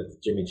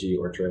with Jimmy G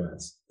or Trey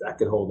Lance. That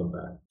could hold them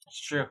back.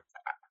 It's true.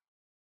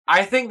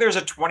 I think there's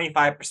a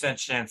 25%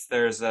 chance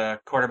there's a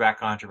quarterback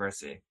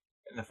controversy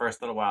in the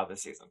first little while of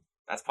this season.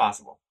 That's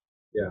possible.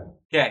 Yeah.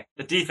 Okay,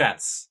 the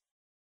defense.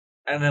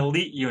 An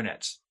elite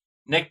unit.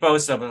 Nick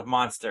Bosa was a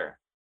monster.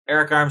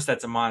 Eric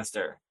Armstead's a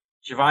monster.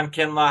 Javon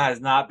Kinlaw has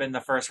not been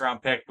the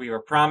first-round pick we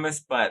were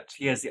promised, but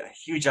he has a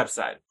huge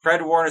upside.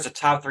 Fred Warner's a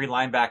top 3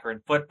 linebacker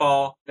in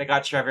football. They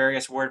got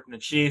Charvarius Ward from the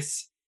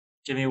Chiefs.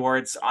 Jimmy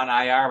Ward's on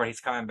IR, but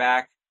he's coming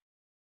back.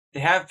 They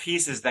have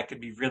pieces that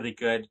could be really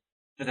good.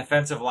 The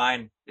defensive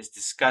line is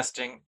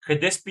disgusting.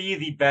 Could this be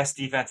the best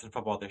defense in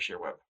football this year,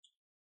 Webb?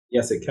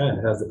 Yes, it can.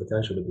 It has the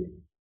potential to be.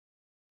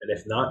 And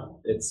if not,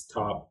 it's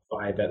top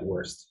 5 at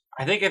worst.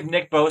 I think if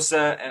Nick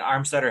Bosa and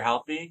Armstead are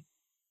healthy,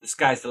 the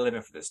sky's the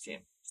limit for this team.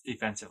 It's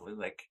defensively.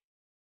 Like,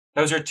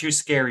 those are 2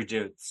 scary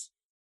dudes.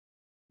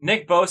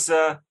 Nick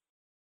Bosa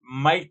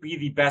might be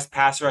the best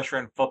pass rusher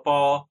in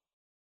football,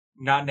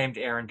 not named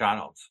Aaron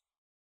Donald.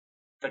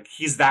 Like,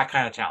 he's that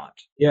kind of talent.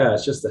 Yeah,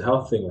 it's just a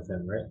health thing with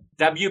him, right?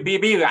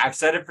 WBB, I've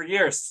said it for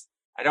years.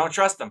 I don't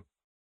trust him.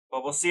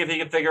 But we'll see if he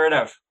can figure it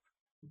out.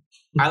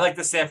 I like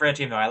the San Fran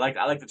team, though. I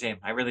like the team.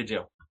 I really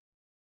do.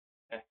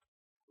 Okay.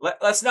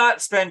 Let's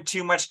not spend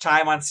too much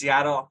time on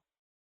Seattle.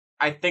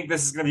 I think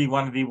this is going to be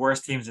one of the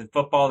worst teams in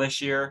football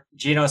this year.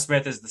 Geno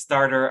Smith is the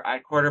starter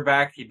at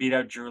quarterback. He beat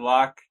out Drew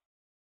Lock.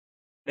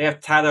 They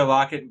have Tyler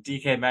Lockett and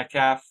DK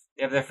Metcalf.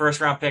 They have their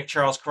first-round pick,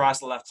 Charles Cross,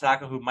 the left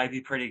tackle, who might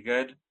be pretty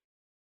good.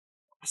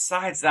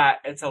 Besides that,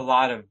 it's a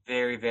lot of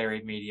very,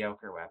 very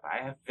mediocre Webb.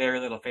 I have very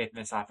little faith in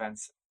this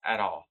offense at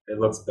all. It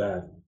looks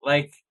bad.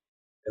 Like,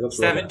 it looks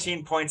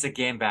 17 points a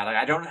game bad. Like,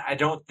 I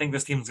don't think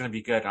this team's going to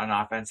be good on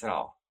offense at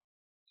all.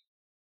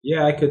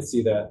 Yeah, I could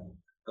see that.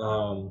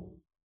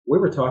 We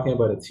were talking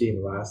about a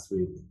team last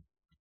week.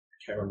 I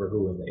can't remember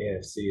who in the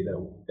AFC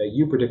that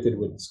you predicted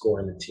would score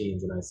in the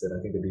teens, and I said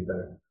I think they'd be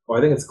better. Well,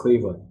 I think it's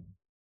Cleveland.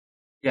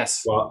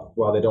 Yes.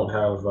 While they don't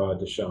have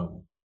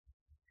Deshaun.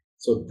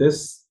 So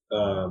this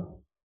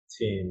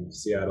team,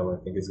 Seattle,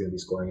 I think is going to be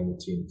scoring in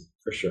the teens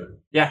for sure.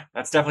 Yeah,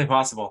 that's definitely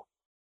possible.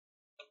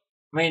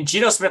 I mean,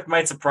 Geno Smith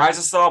might surprise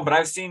us all, but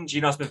I've seen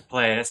Geno Smith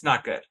play, and it's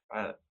not good.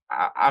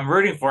 I'm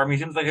rooting for him. He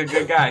seems like a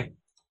good guy.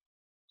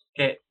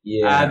 Okay.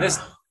 Yeah.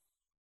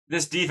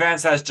 This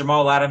defense has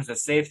Jamal Adams at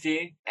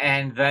safety,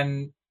 and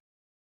then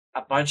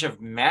a bunch of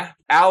meh.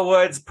 Al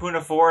Woods,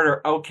 Poona Ford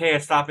are okay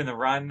at stopping the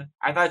run.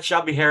 I thought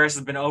Shelby Harris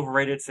has been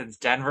overrated since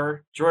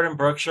Denver. Jordan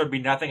Brooks should be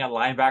nothing at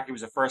linebacker. He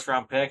was a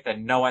first-round pick that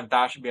no one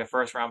thought should be a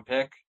first-round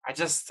pick. I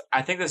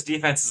think this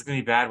defense is going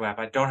to be bad, Webb.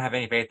 I don't have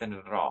any faith in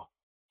it at all.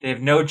 They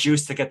have no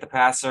juice to get the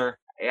passer.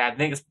 Yeah, I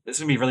think it's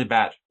going to be really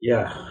bad.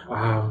 Yeah.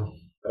 I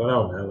don't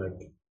know, man.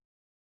 Like,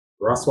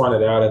 Russ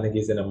wanted out. I think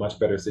he's in a much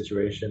better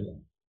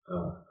situation.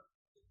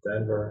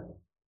 Denver,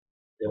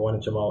 they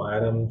wanted Jamal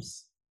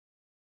Adams.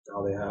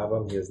 Now they have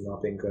him. He has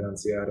not been good on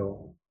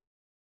Seattle.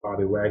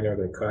 Bobby Wagner,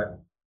 they cut.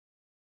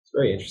 It's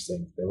very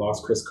interesting. They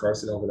lost Chris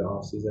Carson over the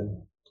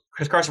offseason.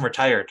 Chris Carson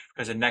retired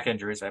because of neck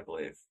injuries, I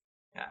believe.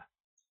 Yeah.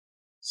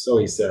 So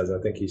he says. I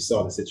think he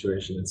saw the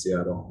situation in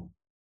Seattle.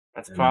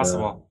 That's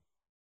possible.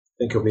 I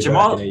think he'll be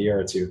back in a year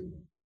or two.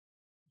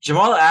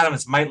 Jamal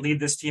Adams might lead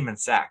this team in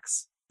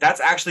sacks. That's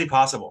actually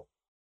possible.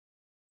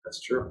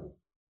 That's true.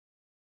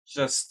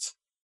 Just,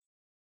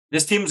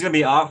 this team's going to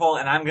be awful,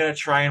 and I'm going to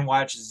try and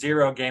watch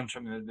 0 games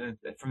from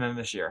them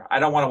this year. I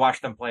don't want to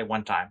watch them play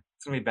one time.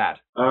 It's going to be bad.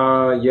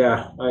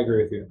 Yeah, I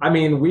agree with you. I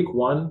mean, week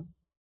 1,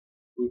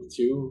 week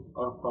 2,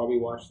 I'll probably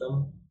watch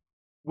them.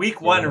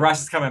 Week 1,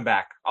 Russ is coming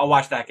back. I'll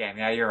watch that game.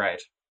 Yeah, you're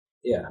right.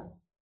 Yeah.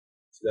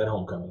 See that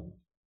homecoming.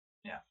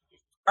 Yeah.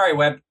 All right,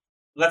 Webb.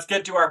 Let's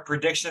get to our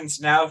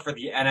predictions now for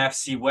the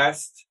NFC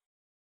West.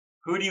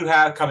 Who do you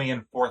have coming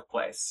in 4th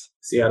place?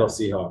 Seattle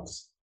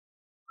Seahawks.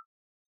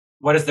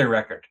 What is their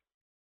record?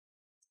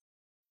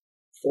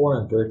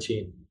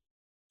 4-13.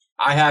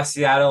 I have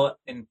Seattle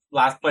in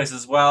last place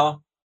as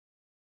well.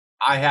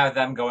 I have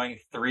them going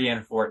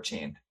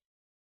 3-14.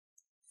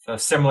 So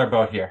similar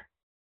boat here.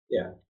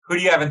 Yeah. Who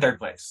do you have in 3rd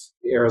place?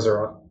 The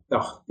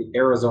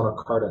Arizona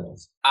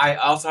Cardinals. I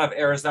also have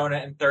Arizona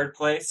in 3rd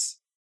place.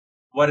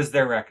 What is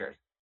their record?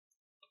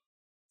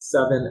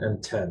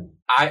 7-10.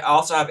 I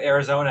also have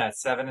Arizona at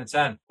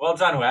 7-10. Well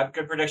done, Webb.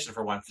 Good prediction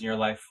for once in your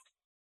life.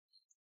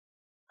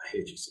 I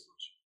hate you so much.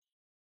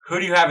 Who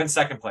do you have in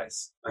 2nd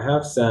place? I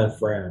have San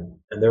Fran,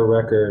 and their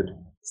record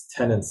is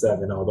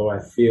 10-7. Although I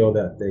feel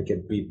that they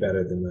could be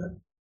better than that.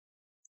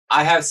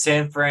 I have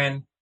San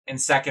Fran in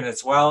 2nd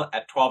as well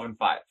at 12-5.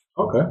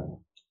 Okay.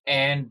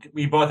 And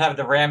we both have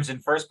the Rams in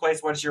first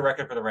place. What's your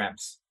record for the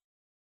Rams?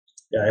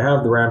 Yeah, I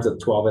have the Rams at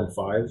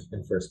 12-5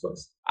 in first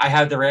place. I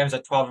have the Rams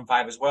at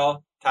 12-5 as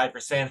well, tied for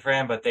San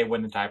Fran, but they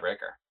win the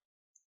tiebreaker.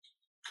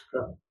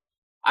 Okay.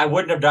 I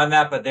wouldn't have done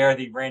that, but they're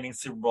the reigning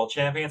Super Bowl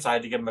champions, so I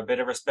had to give them a bit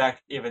of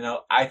respect, even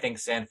though I think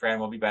San Fran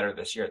will be better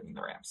this year than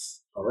the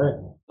Rams. All right.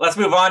 Let's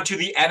move on to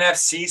the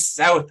NFC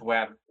South,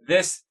 Webb.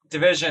 This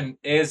division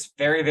is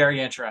very,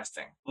 very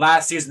interesting.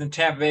 Last season,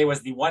 Tampa Bay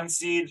was the 1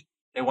 seed.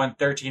 They won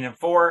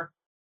 13-4.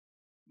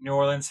 New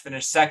Orleans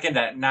finished second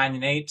at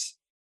 9-8.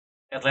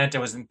 Atlanta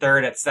was in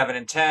third at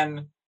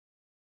 7-10.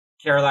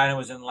 Carolina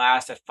was in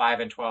last at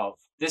 5-12.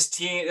 This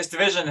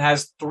division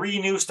has 3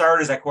 new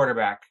starters at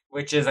quarterback,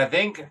 which is, I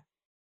think,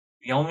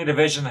 the only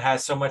division that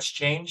has so much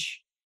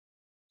change.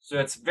 So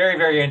it's very,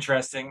 very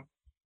interesting.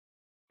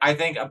 I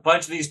think a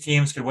bunch of these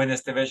teams could win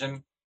this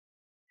division.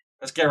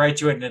 Let's get right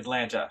to it in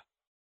Atlanta.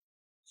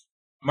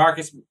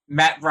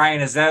 Matt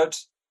Ryan is out.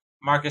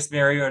 Marcus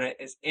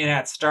Mariota is in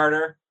at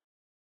starter.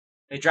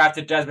 They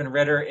drafted Desmond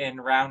Ridder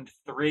in round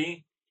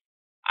 3.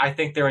 I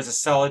think there is a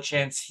solid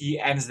chance he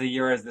ends the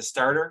year as the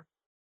starter.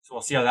 So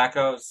we'll see how that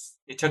goes.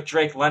 They took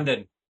Drake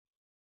London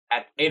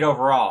at 8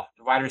 overall,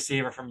 the wide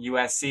receiver from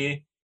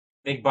USC.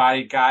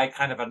 Big-bodied guy,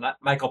 kind of a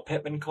Michael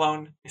Pittman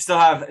clone. You still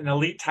have an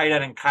elite tight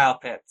end in Kyle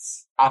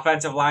Pitts.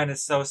 Offensive line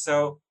is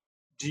so-so.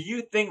 Do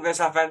you think this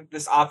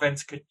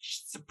offense could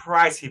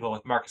surprise people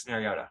with Marcus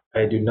Mariota?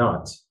 I do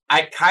not.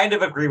 I kind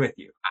of agree with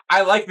you.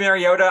 I like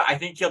Mariota. I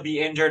think he'll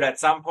be injured at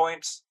some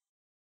point.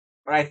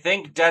 But I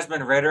think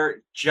Desmond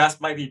Ridder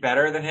just might be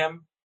better than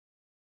him.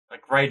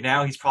 Like right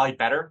now, he's probably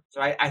better.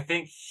 So I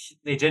think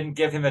they didn't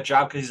give him the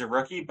job because he's a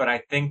rookie, but I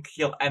think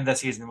he'll end the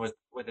season with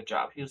a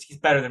job. He's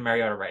better than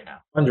Mariota right now.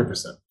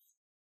 100%.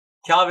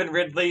 Calvin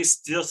Ridley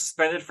still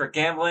suspended for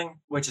gambling,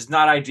 which is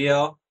not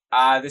ideal.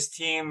 This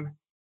team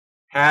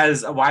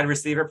has a wide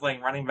receiver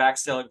playing running back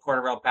still in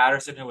Cordarrelle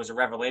Patterson, who was a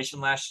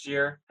revelation last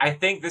year. I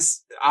think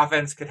this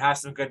offense could have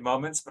some good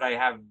moments, but I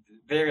have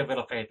very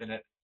little faith in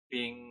it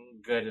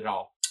being good at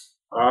all.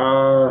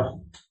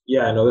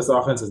 Yeah, no, this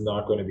offense is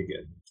not going to be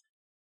good.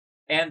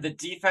 And the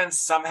defense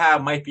somehow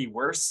might be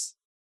worse.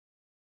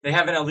 They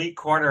have an elite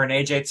corner in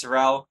A.J.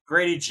 Terrell.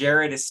 Grady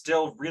Jarrett is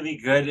still really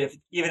good,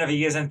 even if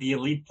he isn't the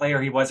elite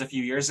player he was a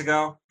few years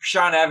ago.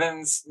 Sean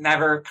Evans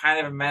never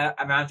kind of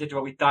amounted to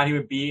what we thought he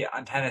would be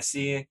on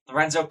Tennessee.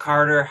 Lorenzo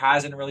Carter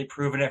hasn't really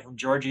proven it from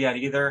Georgia yet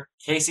either.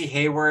 Casey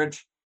Hayward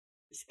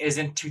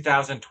isn't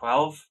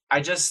 2012.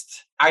 I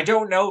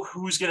don't know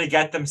who's going to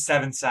get them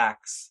 7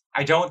 sacks.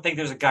 I don't think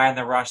there's a guy on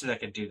the roster that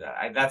can do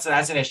that.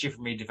 That's an issue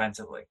for me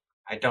defensively.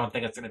 I don't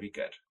think it's going to be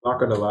good. Not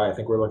going to lie, I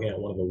think we're looking at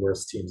one of the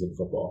worst teams in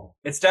football.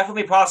 It's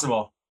definitely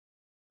possible.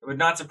 It would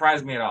not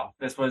surprise me at all.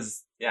 This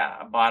was,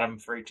 a bottom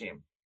 3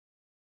 team.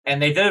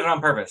 And they did it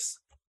on purpose.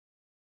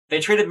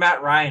 They traded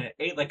Matt Ryan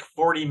at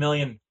 $40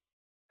 million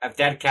of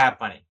dead cap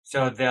money.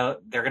 So they're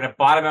going to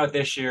bottom out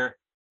this year.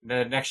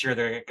 The next year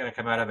they're going to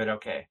come out of it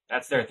okay.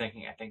 That's their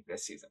thinking, I think,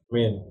 this season. I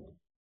mean,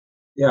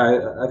 yeah,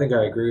 I think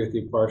I agree with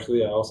you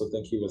partially. I also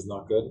think he was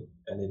not good,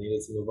 and they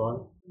needed to move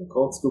on. The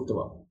Colts scooped him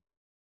up.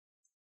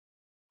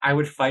 I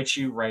would fight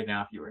you right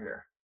now if you were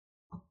here.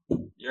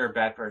 You're a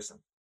bad person.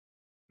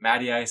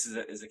 Matty Ice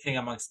is a king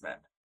amongst men.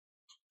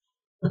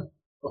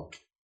 Okay.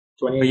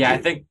 But yeah, I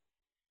think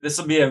this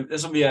will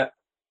be a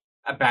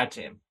bad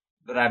team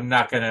that I'm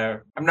not gonna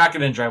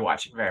enjoy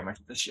watching very much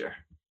this year.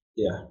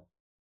 Yeah.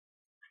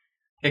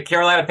 Okay,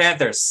 Carolina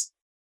Panthers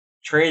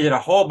traded a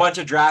whole bunch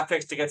of draft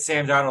picks to get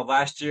Sam Darnold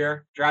last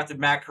year. Drafted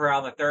Matt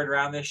Corral in the 3rd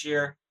round this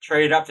year.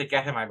 Traded up to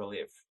get him, I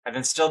believe. And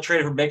then still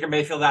traded for Baker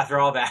Mayfield after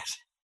all that.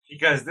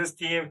 Because this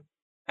team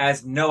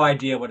has no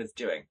idea what it's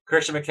doing.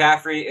 Christian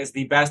McCaffrey is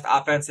the best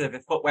offensive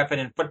weapon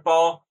in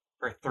football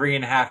for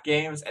 3.5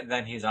 games, and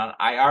then he's on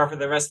IR for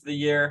the rest of the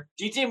year.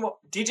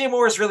 DJ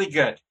Moore is really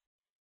good.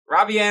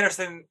 Robbie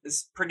Anderson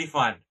is pretty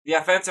fun. The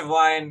offensive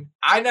line,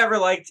 I never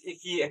liked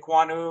Ike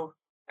Ekwonu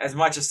as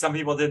much as some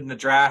people did in the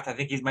draft. I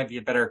think he might be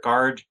a better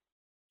guard.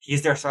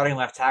 He's their starting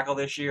left tackle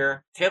this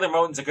year. Taylor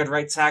Moton's a good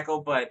right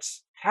tackle, but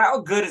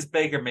how good is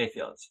Baker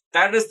Mayfield?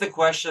 That is the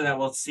question that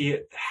we'll see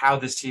how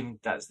this team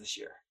does this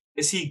year.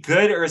 Is he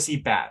good or is he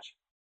bad?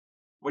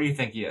 What do you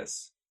think he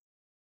is?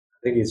 I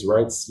think he's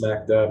right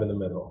smack dab in the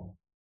middle.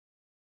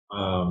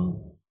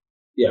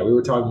 Yeah, we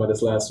were talking about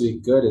this last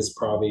week. Good is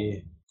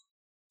probably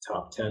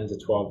top 10 to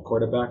 12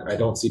 quarterback. I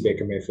don't see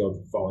Baker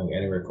Mayfield falling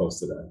anywhere close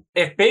to that.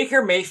 If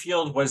Baker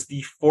Mayfield was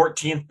the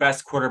 14th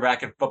best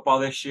quarterback in football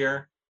this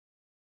year,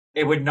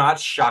 it would not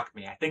shock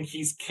me. I think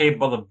he's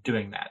capable of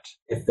doing that.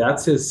 If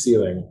that's his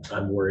ceiling,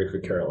 I'm worried for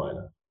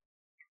Carolina.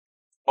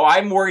 Oh,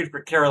 I'm worried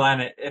for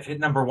Carolina if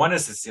number 1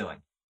 is his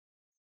ceiling.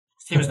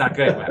 This team is not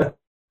good, Webb.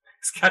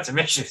 He's got some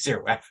issues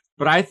here, Webb.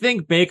 But I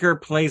think Baker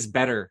plays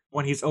better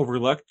when he's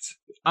overlooked.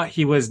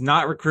 He was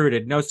not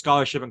recruited, no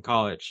scholarship in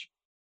college.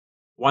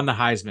 Won the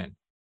Heisman.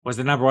 Was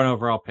the number 1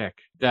 overall pick.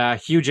 The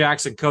Hugh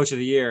Jackson Coach of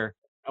the Year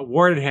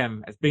awarded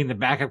him as being the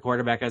backup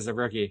quarterback as a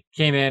rookie.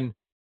 Came in,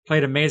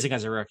 played amazing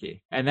as a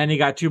rookie. And then he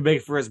got too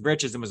big for his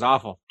britches and was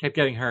awful. Kept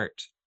getting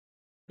hurt.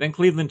 Then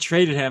Cleveland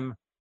traded him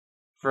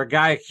for a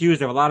guy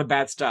accused of a lot of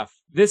bad stuff.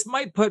 This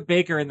might put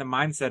Baker in the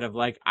mindset of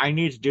like, I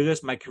need to do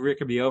this. My career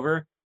could be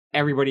over.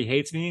 Everybody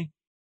hates me.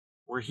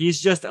 Where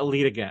he's just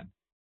elite again.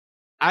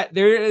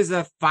 There is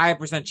a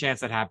 5%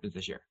 chance that happens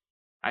this year,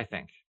 I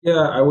think.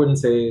 Yeah, I wouldn't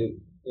say,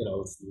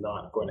 it's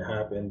not going to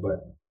happen, but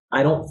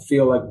I don't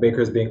feel like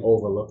Baker's being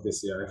overlooked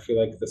this year. I feel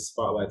like the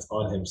spotlight's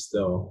on him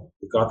still.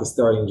 He got the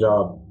starting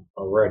job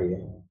already.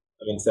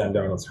 I mean, Sam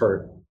Darnold's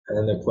hurt, and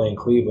then they're playing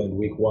Cleveland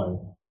week 1.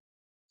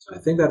 So I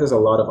think that there's a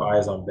lot of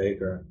eyes on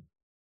Baker,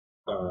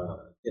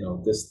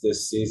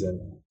 this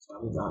season. So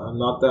I'm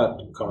not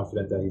that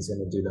confident that he's going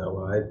to do that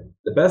well.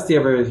 The best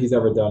he's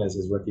ever done is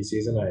his rookie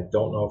season. I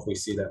don't know if we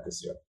see that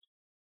this year.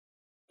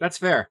 That's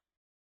fair.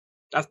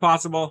 That's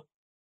possible.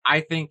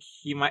 I think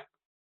he might.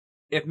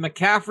 If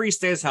McCaffrey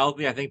stays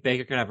healthy, I think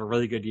Baker can have a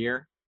really good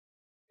year.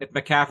 If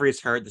McCaffrey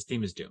is hurt, this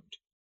team is doomed.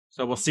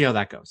 So we'll see how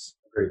that goes.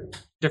 Agreed.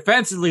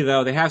 Defensively,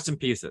 though, they have some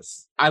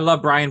pieces. I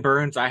love Brian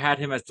Burns. I had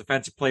him as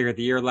Defensive Player of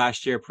the Year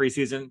last year,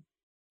 preseason.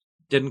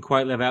 Didn't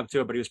quite live up to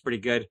it, but he was pretty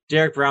good.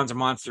 Derek Brown's a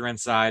monster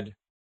inside.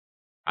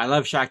 I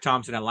love Shaq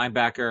Thompson at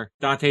linebacker.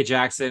 Dante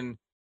Jackson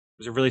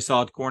was a really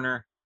solid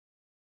corner.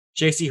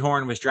 J.C.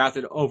 Horn was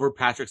drafted over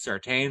Patrick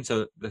Surtain,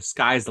 so the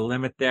sky's the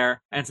limit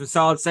there. And some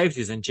solid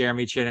safeties in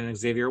Jeremy Chin and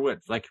Xavier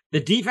Woods. Like,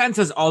 the defense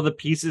has all the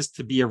pieces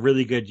to be a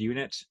really good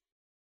unit.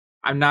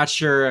 I'm not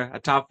sure a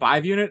top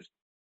 5 unit,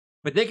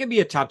 but they can be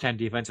a top 10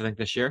 defense, I think,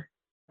 this year.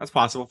 That's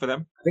possible for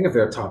them. I think if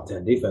they're a top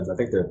 10 defense, I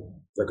think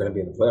they're going to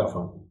be in the playoff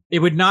hunt. It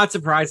would not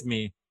surprise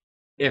me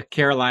if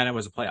Carolina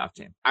was a playoff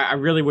team. I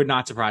really would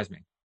not surprise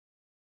me.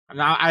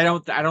 I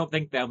don't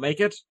think they'll make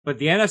it, but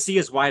the NFC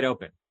is wide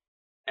open.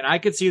 And I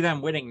could see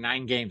them winning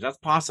 9 games. That's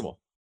possible.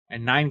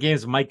 And 9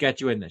 games might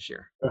get you in this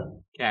year.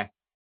 Okay.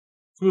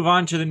 Let's move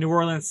on to the New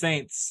Orleans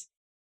Saints.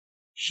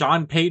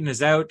 Sean Payton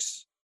is out.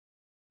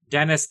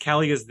 Dennis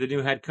Kelly is the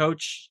new head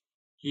coach.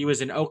 He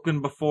was in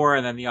Oakland before,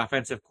 and then the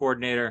defensive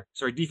coordinator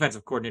for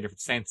the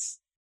Saints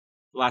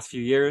the last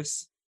few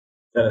years.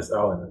 Dennis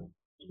Allen,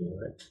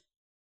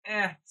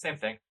 right? Same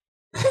thing.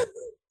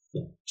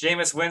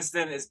 Jameis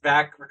Winston is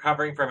back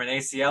recovering from an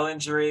ACL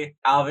injury.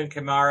 Alvin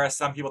Kamara,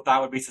 some people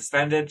thought would be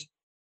suspended.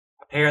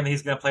 Apparently,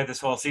 he's going to play this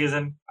whole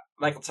season.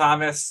 Michael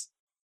Thomas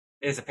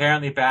is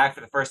apparently back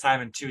for the first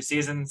time in 2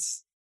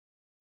 seasons.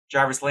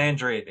 Jarvis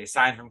Landry, they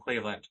signed from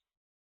Cleveland.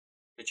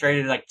 They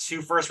traded like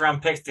 2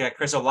 first-round picks to get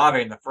Chris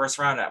Olave in the first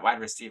round at wide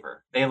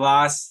receiver. They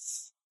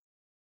lost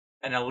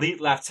an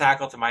elite left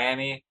tackle to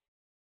Miami.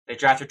 They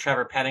drafted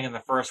Trevor Penning in the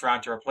first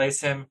round to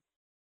replace him.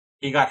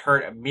 He got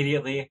hurt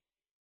immediately.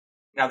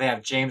 Now they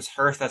have James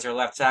Hurst as their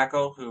left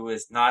tackle, who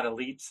is not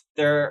elite.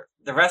 The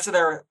rest of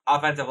their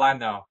offensive line,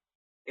 though,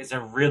 is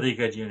a really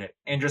good unit.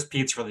 Andrews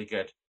Pete's really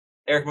good.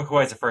 Eric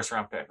McCoy is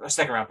a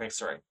second-round pick,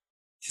 sorry.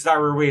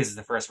 Cesar Ruiz is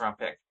the first-round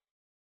pick.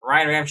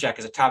 Ryan Ramczyk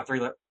is a top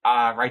 3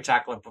 right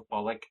tackle in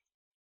football. Like,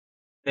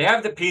 they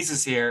have the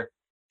pieces here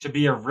to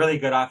be a really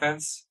good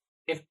offense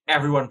if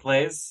everyone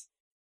plays.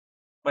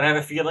 But I have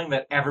a feeling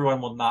that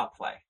everyone will not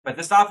play. But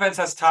this offense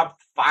has top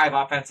 5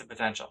 offensive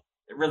potential.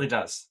 It really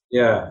does.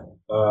 Yeah.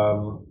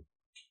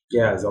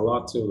 There's a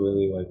lot to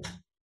really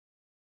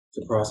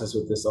to process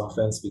with this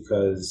offense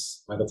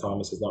because Michael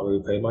Thomas has not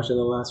really played much in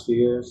the last few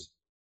years.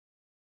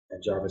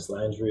 And Jarvis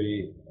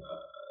Landry,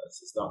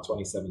 it's not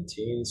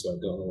 2017, so I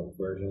don't know what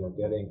version we're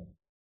getting.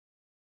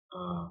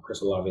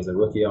 Chris Olave is a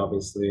rookie,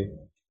 obviously.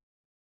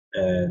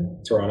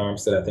 And Teron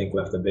Armstead, I think,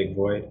 left a big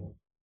void.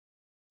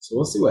 So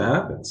we'll see what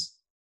happens.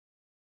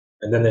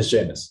 And then there's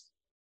Jameis,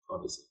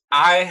 obviously.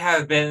 I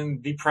have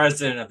been the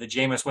president of the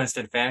Jameis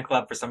Winston fan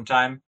club for some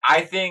time.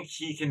 I think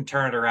he can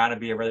turn it around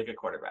and be a really good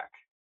quarterback.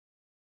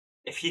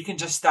 If he can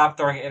just stop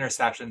throwing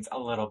interceptions a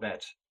little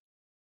bit.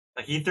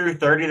 Like, he threw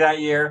 30 that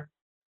year.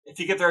 If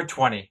he could throw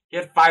 20, he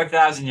had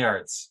 5,000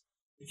 yards.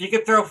 If he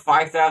could throw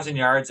 5,000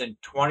 yards and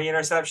 20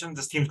 interceptions,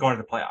 this team's going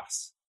to the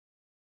playoffs.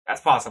 That's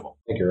possible.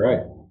 I think you're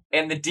right.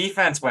 And the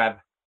defense, Webb,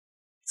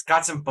 it's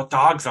got some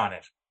dogs on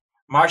it.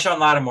 Marshawn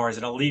Lattimore is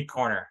an elite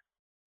corner.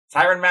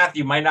 Tyrann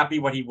Mathieu might not be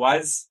what he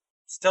was.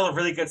 Still a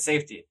really good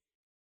safety.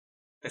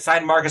 They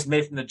signed Marcus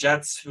May from the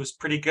Jets, who's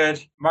pretty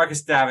good.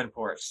 Marcus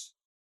Davenport.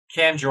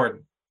 Cam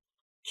Jordan.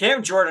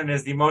 Cam Jordan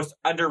is the most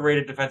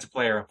underrated defensive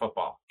player in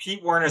football.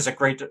 Pete Werner is a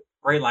great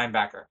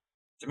linebacker.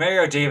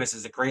 Demario Davis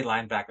is a great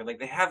linebacker. Like,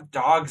 they have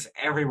dogs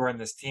everywhere in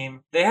this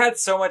team. They had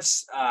so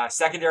much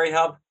secondary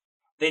help.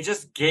 They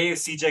just gave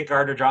C.J.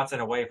 Gardner-Johnson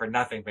away for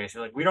nothing,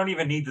 basically. Like, we don't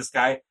even need this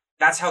guy.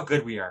 That's how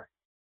good we are.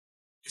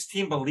 This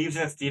team believes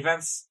in its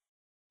defense,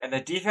 and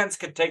the defense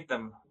could take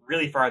them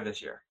really far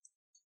this year.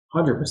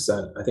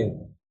 100%. I think,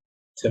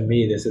 to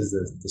me, this is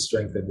the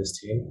strength of this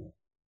team.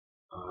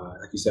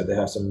 Like you said, they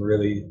have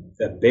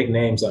big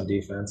names on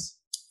defense,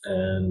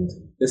 and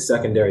this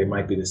secondary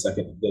might be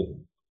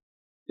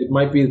it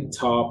might be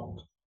top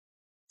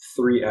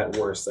 3 at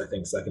worst, I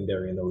think,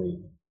 secondary in the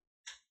league.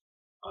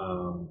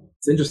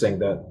 It's interesting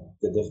that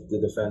the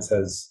defense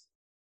has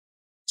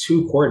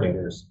 2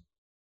 coordinators,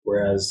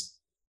 whereas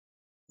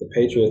the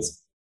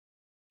Patriots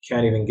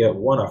can't even get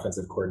 1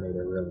 offensive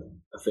coordinator, really.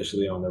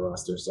 officially on the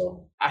roster.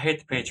 So I hate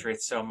the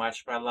Patriots so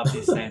much, but I love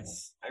these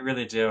Saints. I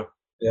really do.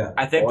 yeah,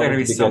 I I think want they're them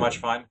going to to be be so good. much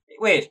fun.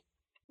 Wait,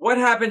 what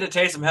happened to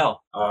Taysom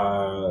Hill?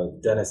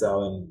 Dennis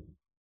Allen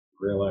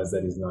realized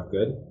that he's not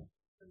good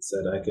and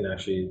said, "I can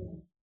actually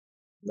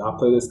not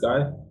play this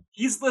guy."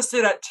 He's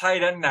listed at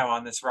tight end now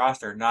on this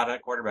roster, not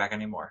at quarterback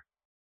anymore.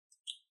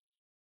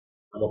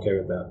 I'm okay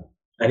with that.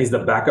 And he's the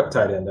backup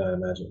tight end, I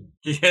imagine.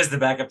 He is the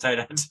backup tight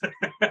end.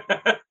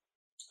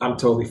 I'm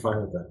totally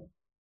fine with that.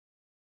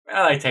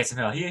 I like Taysom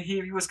Hill.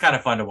 He was kind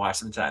of fun to watch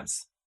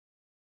sometimes.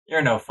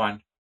 You're no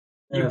fun.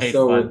 You Yeah, hate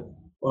so fun.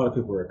 a lot of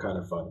people were kind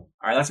of fun. All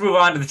right, let's move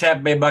on to the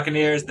Tampa Bay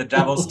Buccaneers, the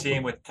Devils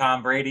team with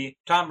Tom Brady.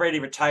 Tom Brady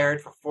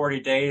retired for 40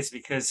 days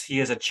because he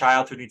is a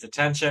child who needs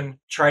attention.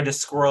 Tried to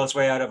squirrel his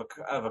way out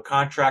of a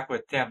contract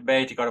with Tampa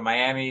Bay to go to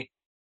Miami.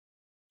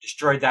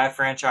 Destroyed that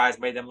franchise,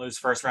 made them lose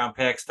first-round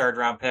picks,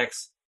 third-round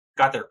picks.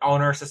 Got their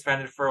owner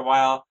suspended for a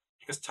while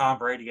because Tom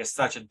Brady is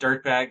such a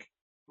dirtbag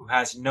who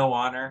has no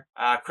honor.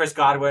 Chris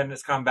Godwin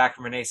has come back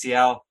from an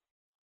ACL.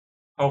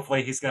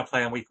 Hopefully he's going to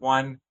play in week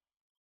 1.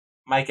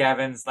 Mike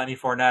Evans, Lenny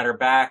Fournette are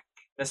back.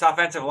 This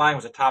offensive line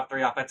was a top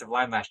 3 offensive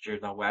line last year,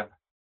 though, Webb.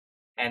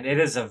 And it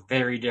is a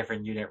very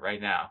different unit right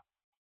now.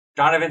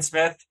 Donovan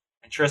Smith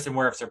and Tristan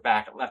Wirfs are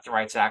back at left and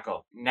right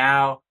tackle.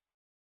 Now,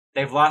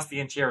 they've lost the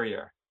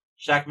interior.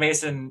 Shaq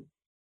Mason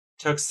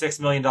took $6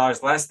 million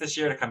less this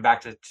year to come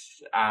back to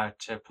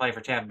play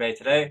for Tampa Bay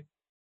today.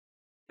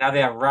 Now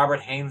they have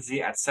Robert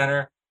Hainsey at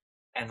center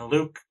and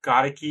Luke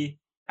Godicke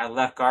at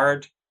left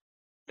guard.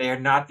 They are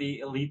not the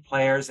elite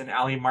players in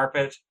Ali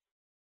Marpet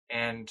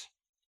and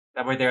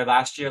that were there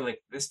last year.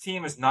 Like, this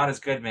team is not as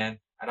good, man,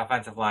 at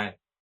offensive line.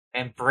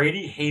 And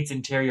Brady hates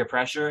interior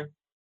pressure,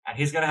 and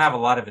he's going to have a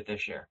lot of it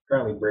this year.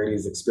 Currently,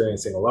 Brady's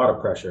experiencing a lot of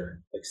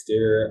pressure,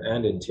 exterior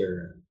and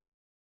interior.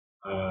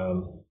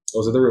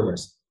 Those are the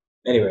rumors.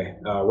 Anyway,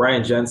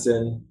 Ryan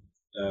Jensen,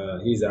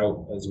 he's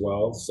out as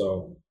well.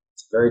 So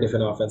it's a very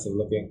different offensive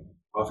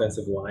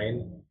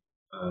line.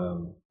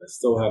 I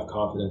still have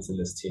confidence in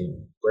this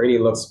team. Brady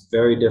looks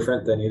very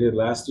different than he did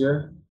last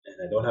year, and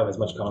I don't have as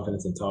much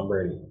confidence in Tom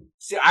Brady.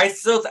 See, I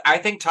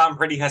think Tom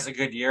Brady has a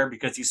good year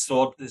because he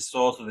sold his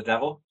soul to the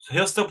devil. So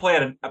he'll still play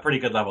at a pretty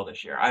good level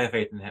this year. I have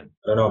faith in him.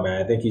 I don't know,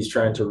 man. I think he's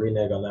trying to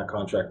renege on that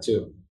contract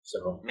too.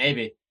 So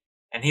maybe.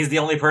 And he's the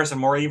only person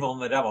more evil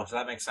than the devil, so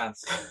that makes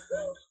sense.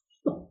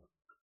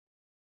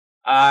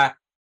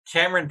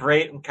 Cameron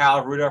Brate and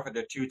Kyle Rudolph are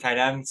their 2 tight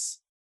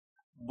ends.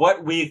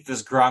 What week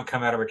does Gronk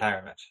come out of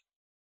retirement?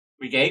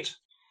 Week 8?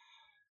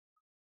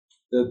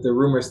 The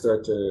rumors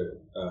start to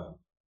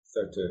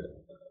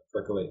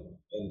percolate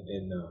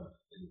in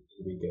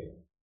week 8.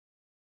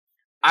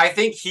 I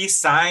think he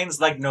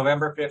signs like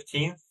November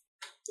 15th.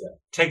 Yeah.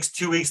 Takes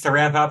 2 weeks to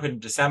ramp up in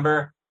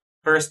December.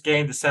 First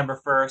game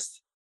December 1st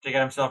to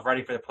get himself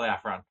ready for the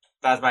playoff run.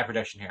 That's my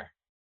prediction here.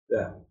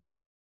 Yeah.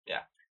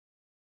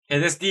 Okay,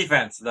 this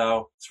defense,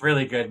 though, it's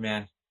really good,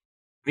 man.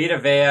 Vita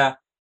Vea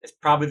is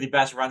probably the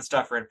best run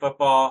stuffer in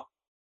football.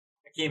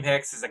 Hakeem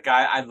Hicks is a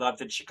guy I loved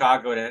in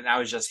Chicago, and now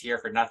he's just here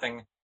for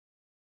nothing.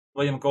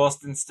 William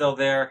Golston's still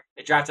there.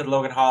 They drafted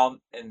Logan Hall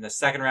in the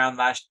 2nd round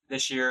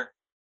this year.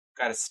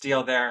 Got a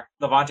steal there.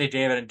 Levante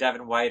David and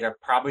Devin White are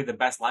probably the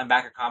best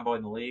linebacker combo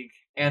in the league.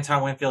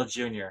 Anton Winfield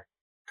Jr.,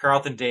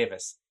 Carlton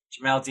Davis,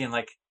 Jamel Dean.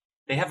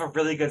 They have a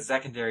really good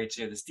secondary,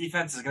 too. This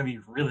defense is going to be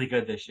really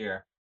good this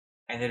year.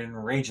 And it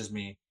enrages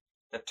me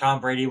that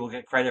Tom Brady will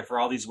get credit for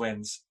all these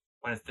wins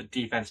when it's the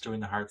defense doing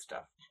the hard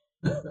stuff.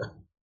 Did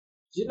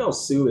you know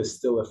Sue is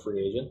still a free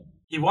agent?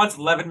 He wants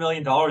 $11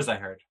 million, I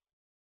heard.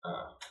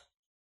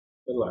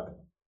 Good luck.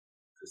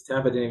 Because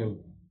Tampa didn't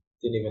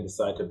even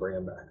decide to bring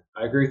him back.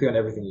 I agree with you on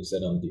everything you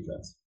said on the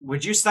defense.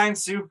 Would you sign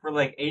Sue for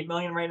like $8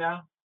 million right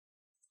now?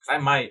 I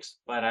might,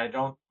 but I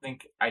don't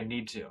think I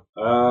need to.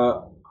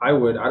 I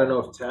would. I don't know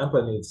if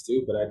Tampa needs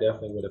to, but I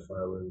definitely would if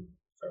I were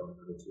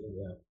the team.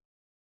 Yeah.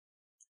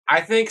 I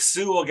think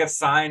Sue will get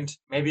signed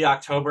maybe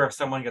October if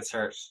someone gets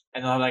hurt,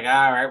 and they're like,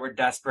 "All right, we're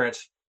desperate."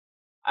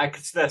 I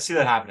could see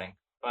that happening,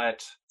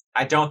 but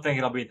I don't think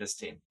it'll be this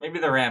team. Maybe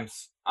the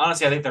Rams.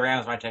 Honestly, I think the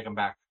Rams might take him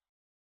back.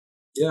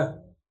 Yeah.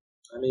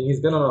 I mean, he's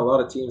been on a lot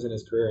of teams in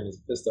his career, and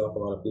he's pissed off a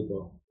lot of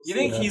people. You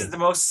think he's the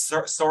most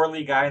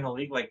sorely guy in the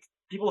league? Like,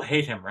 people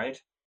hate him, right?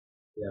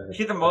 Yeah.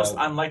 He's the most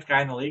unliked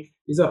guy in the league.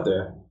 He's up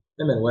there.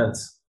 Him and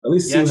Wentz. At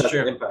least Sue has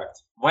an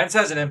impact. Wentz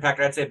has an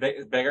impact. I'd say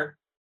bigger.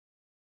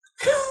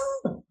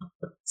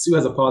 Sue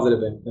has a positive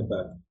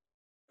impact.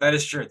 That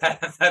is true.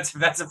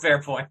 That's a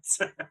fair point.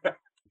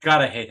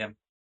 Gotta hate him.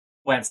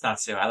 Wentz, not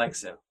Sue. I like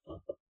Sue.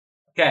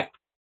 Okay.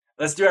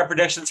 Let's do our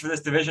predictions for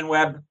this division,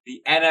 Webb.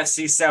 The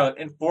NFC South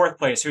in 4th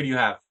place. Who do you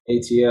have?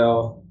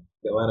 ATL,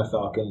 the Atlanta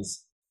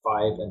Falcons,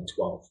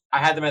 5-12. I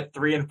had them at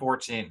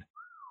 3-14.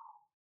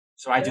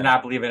 So I do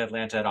not believe in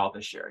Atlanta at all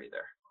this year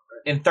either.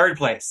 In 3rd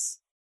place,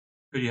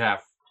 who do you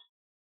have?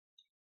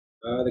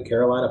 The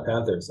Carolina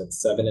Panthers at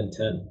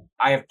 7-10.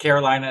 I have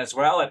Carolina as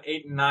well at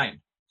 8-9.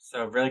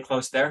 So really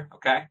close there.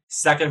 Okay.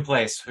 2nd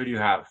place, who do you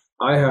have?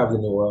 I have the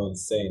New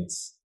Orleans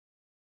Saints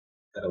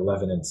at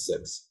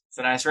 11-6. It's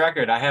a nice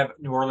record. I have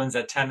New Orleans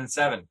at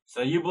 10-7.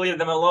 So you believe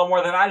them a little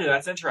more than I do.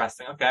 That's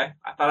interesting. Okay.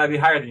 I thought I'd be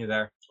higher than you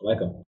there. I like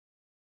them.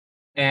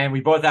 And we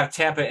both have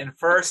Tampa in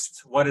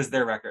first. What is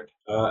their record?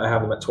 I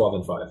have them at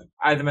 12-5.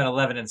 I have them at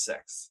 11-6.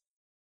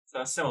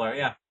 So similar,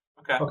 yeah.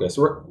 Okay. Okay,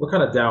 so we're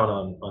kind of down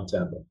on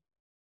Tampa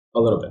a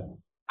little bit.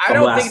 I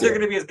don't think they're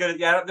going to be as good.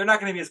 Yeah, they're not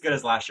going to be as good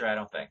as last year, I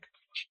don't think.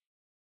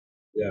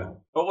 Yeah.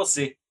 But we'll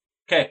see.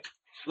 Okay,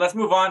 let's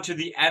move on to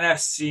the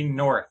NFC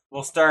North.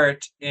 We'll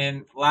start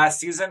in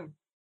last season.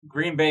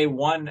 Green Bay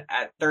won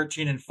at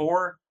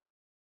 13-4.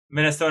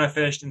 Minnesota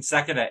finished in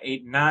second at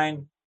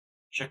 8-9.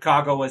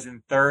 Chicago was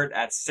in third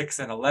at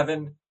 6-11.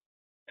 And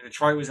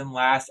Detroit was in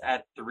last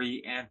at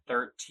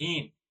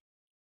 3-13.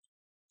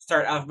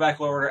 Start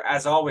alphabetical order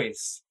as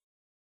always.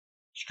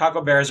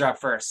 Chicago Bears are up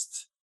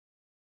first.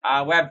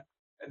 Webb,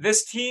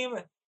 this team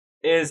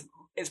is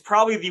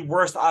probably the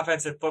worst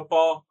offense in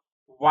football.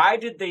 Why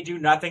did they do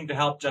nothing to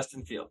help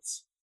Justin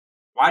Fields?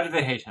 Why do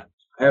they hate him?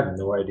 I have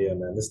no idea,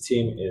 man. This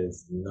team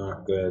is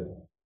not good.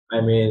 I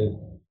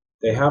mean,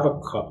 they have a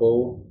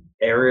couple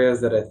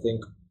areas that I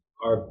think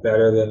are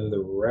better than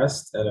the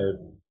rest and are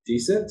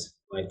decent,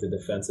 like the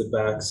defensive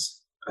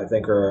backs, I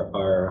think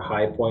are a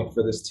high point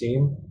for this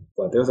team.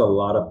 But there's a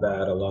lot of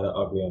bad, a lot of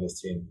ugly on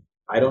this team.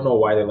 I don't know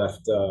why they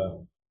left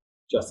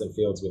Justin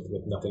Fields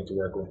with nothing to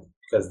work with,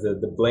 because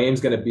the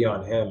blame's going to be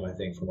on him, I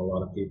think, from a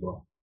lot of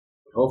people.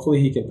 Hopefully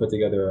he can put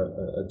together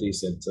a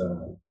decent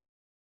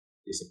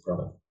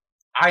product.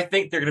 I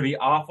think they're going to be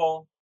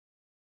awful.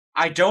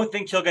 I don't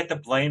think he'll get the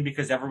blame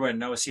because everyone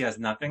knows he has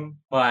nothing,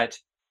 but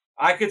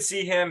I could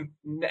see him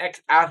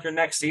after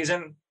next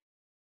season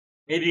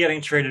maybe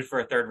getting traded for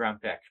a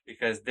third-round pick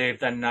because they've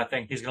done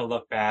nothing. He's going to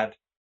look bad.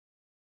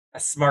 A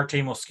smart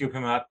team will scoop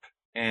him up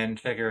and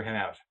figure him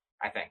out,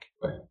 I think.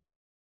 Right.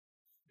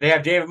 They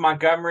have David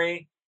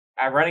Montgomery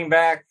at running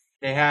back.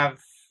 They have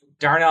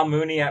Darnell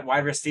Mooney at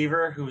wide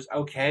receiver, who's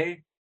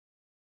okay.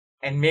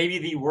 And maybe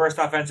the worst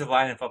offensive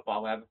line in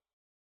football, Webb.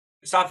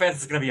 This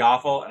offense is going to be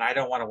awful, and I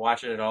don't want to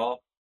watch it at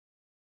all.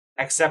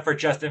 Except for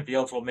Justin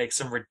Fields will make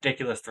some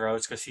ridiculous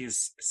throws because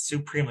he's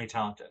supremely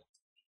talented.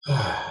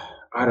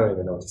 I don't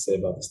even know what to say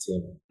about this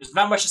team. There's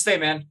not much to say,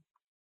 man.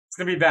 It's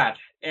going to be bad.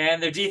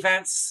 And their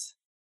defense,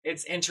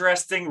 it's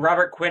interesting.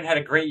 Robert Quinn had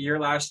a great year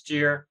last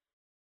year.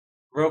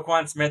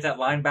 Roquan Smith at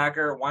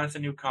linebacker wants a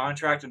new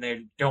contract, and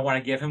they don't want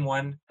to give him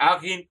one.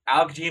 Al-Qadim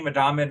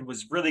Adamid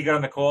was really good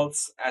on the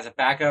Colts as a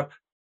backup.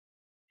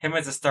 Him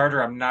as a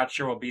starter, I'm not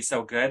sure will be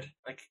so good.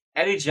 Like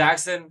Eddie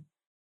Jackson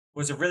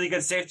was a really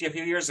good safety a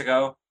few years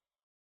ago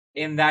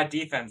in that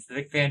defense, the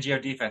Vic Fangio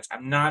defense.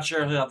 I'm not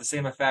sure he'll have the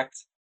same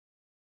effect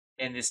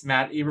in this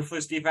Matt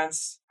Eberflus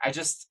defense.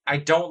 I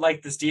don't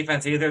like this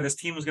defense either. This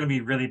team is going to be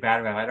really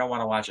bad. I don't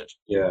want to watch it.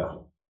 Yeah.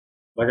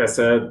 Like I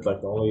said,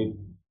 like the only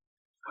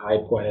high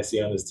point I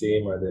see on this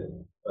team are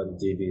the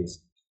DBs,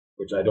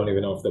 which I don't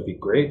even know if they'll be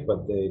great,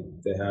 but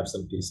they have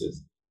some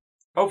pieces.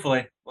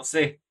 Hopefully. We'll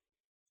see.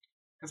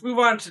 Let's move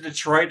on to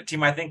Detroit, a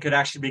team I think could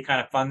actually be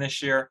kind of fun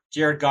this year.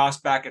 Jared Goff's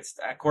back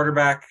at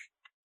quarterback.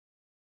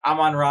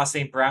 Amon-Ra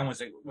St. Brown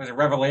was a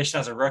revelation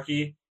as a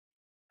rookie.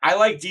 I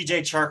like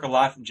DJ Chark a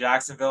lot from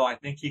Jacksonville. I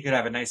think he could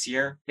have a nice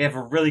year. They have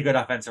a really good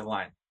offensive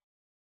line.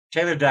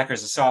 Taylor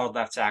Decker's a solid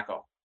left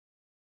tackle.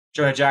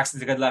 Jonah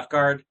Jackson's a good left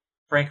guard.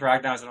 Frank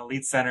Ragnar's an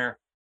elite center.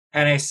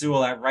 Penei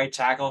Sewell at right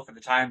tackle for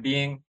the time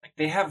being. Like,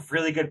 they have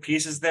really good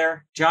pieces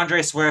there.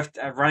 DeAndre Swift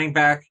at running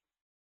back,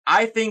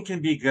 I think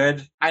can be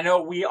good. I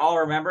know we all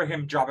remember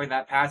him dropping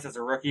that pass as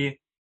a rookie,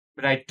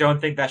 but I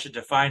don't think that should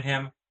define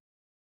him.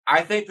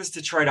 I think this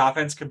Detroit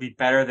offense could be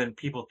better than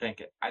people think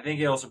it. I think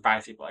it'll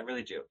surprise people. I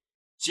really do.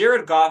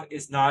 Jared Goff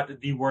is not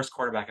the worst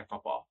quarterback in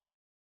football.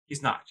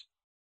 He's not.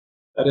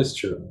 That is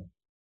true.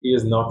 He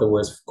is not the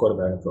worst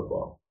quarterback in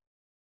football.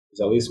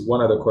 There's at least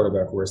one other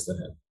quarterback worse than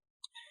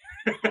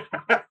him.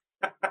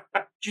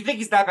 Do you think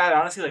he's that bad,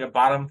 honestly? Like a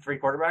bottom 3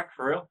 quarterback,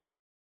 for real?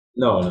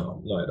 No,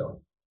 I don't.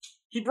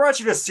 He brought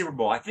you to a Super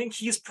Bowl. I think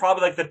he's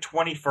probably like the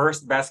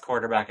 21st best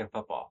quarterback in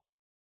football.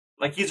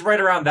 Like, he's right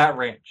around that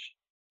range.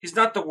 He's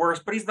not the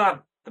worst, but he's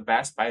not the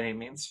best by any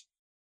means.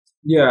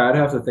 Yeah, I'd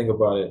have to think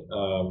about it.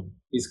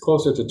 He's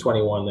closer to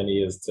 21 than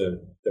he is to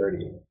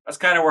 30. That's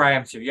kind of where I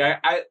am too. Yeah,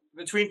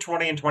 between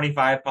 20 and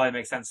 25 probably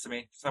makes sense to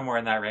me. Somewhere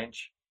in that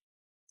range.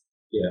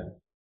 Yeah.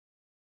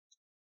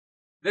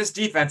 This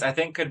defense, I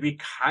think, could be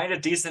kind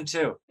of decent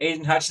too.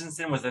 Aiden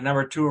Hutchinson was the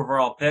number 2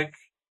 overall pick.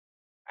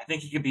 I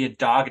think he could be a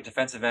dog at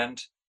defensive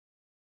end.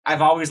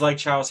 I've always liked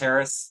Charles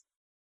Harris.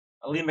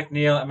 Ali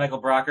McNeil and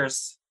Michael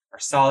Brockers are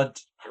solid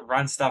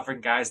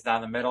run-stuffing guys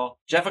down the middle.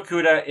 Jeff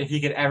Okudah, if he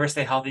could ever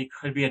stay healthy,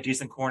 could be a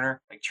decent corner.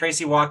 Like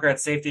Tracy Walker at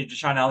safety,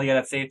 Deshaun Elliott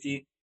at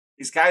safety.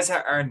 These guys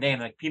are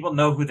named. Like, people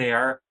know who they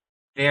are.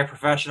 They are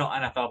professional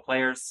NFL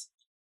players.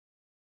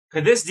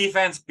 Could this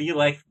defense be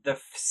like the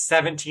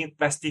 17th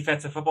best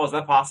defense in football? Is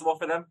that possible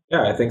for them?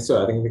 Yeah, I think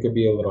so. I think they could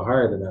be a little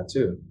higher than that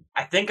too.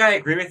 I think I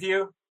agree with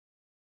you.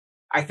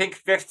 I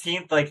think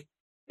 15th, like,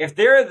 if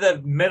they're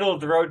the middle of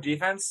the road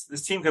defense,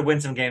 this team could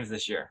win some games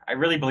this year. I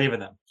really believe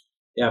in them.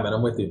 Yeah, man,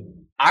 I'm with you.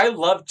 I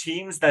love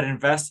teams that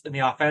invest in the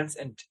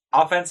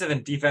offensive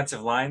and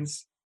defensive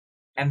lines,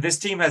 and this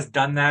team has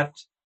done that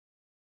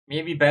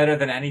maybe better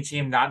than any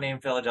team not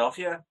named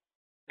Philadelphia.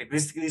 Like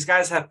these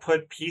guys have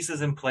put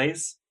pieces in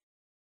place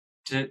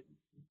to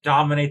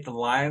dominate the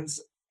lines,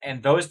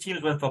 and those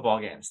teams win football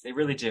games. They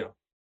really do.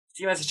 The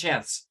team has a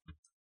chance.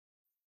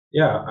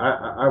 Yeah,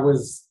 I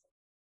was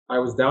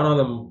down on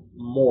them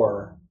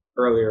more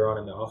earlier on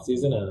in the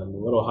offseason, and I'm a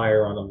little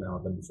higher on them now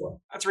than before.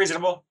 That's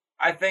reasonable.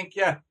 I think,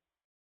 yeah.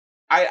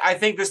 I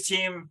think this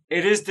team,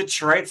 it is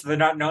Detroit, so they're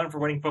not known for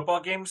winning football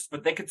games,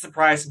 but they could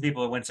surprise some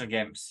people and win some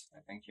games,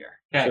 I think, here.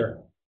 Okay.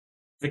 Sure.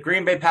 The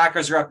Green Bay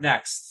Packers are up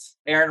next.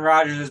 Aaron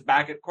Rodgers is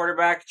back at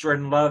quarterback.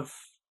 Jordan Love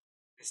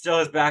is still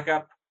his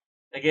backup.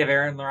 They gave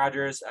Aaron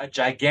Rodgers a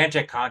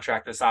gigantic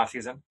contract this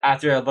offseason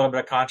after a little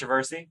bit of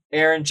controversy.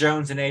 Aaron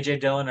Jones and A.J.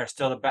 Dillon are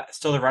still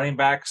the running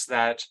backs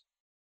that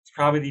it's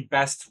probably the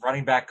best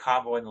running back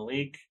combo in the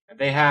league.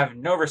 They have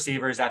no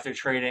receivers after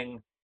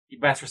trading the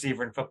best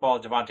receiver in football,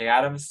 Devontae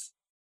Adams.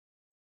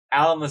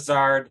 Alan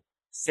Lazard,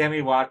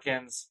 Sammy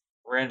Watkins,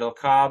 Randall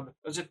Cobb.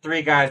 Those are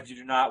three guys you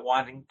do not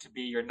want to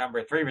be your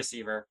number 3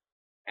 receiver.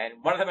 And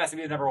one of them has to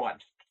be the number 1.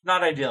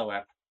 Not ideal,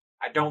 Webb.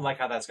 I don't like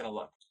how that's going to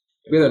look.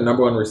 Maybe their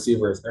number one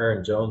receiver is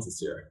Aaron Jones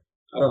this year.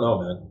 I don't know,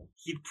 man.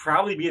 He'd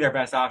probably be their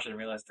best option,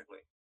 realistically.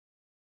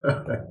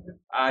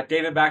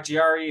 David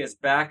Bakhtiari is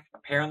back,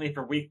 apparently,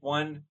 for week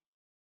 1.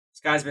 This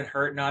guy's been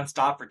hurt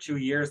nonstop for 2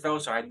 years, though,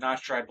 so I'm not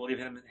sure I believe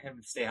him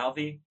to stay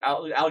healthy.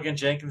 Elgin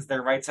Jenkins,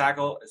 their right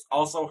tackle, is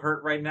also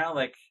hurt right now.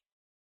 Like,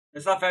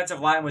 this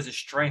offensive line was a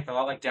strength, a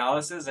lot like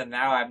Dallas's, and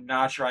now I'm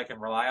not sure I can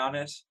rely on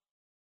it.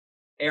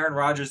 Aaron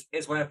Rodgers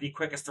is one of the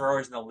quickest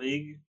throwers in the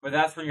league, but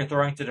that's when you're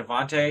throwing to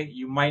Devontae.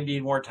 You might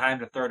need more time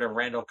to throw to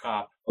Randall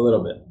Cobb. A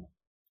little bit.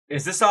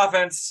 Is this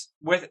offense,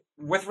 with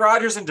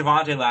Rodgers and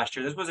Devontae last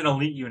year, this was an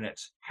elite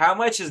unit. How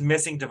much is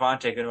missing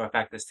Devontae going to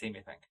affect this team,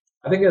 you think?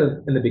 I think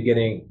in the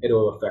beginning,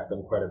 it'll affect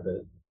them quite a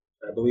bit.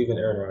 I believe in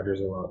Aaron Rodgers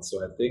a lot, so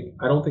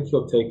I don't think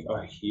he'll take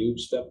a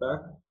huge step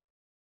back,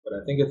 but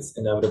I think it's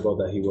inevitable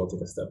that he will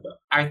take a step back.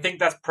 I think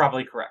that's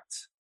probably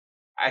correct.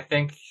 I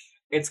think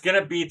it's going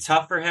to be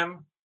tough for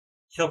him.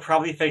 He'll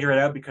probably figure it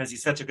out because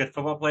he's such a good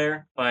football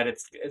player, but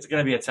it's going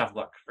to be a tough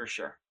look for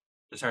sure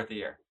to start the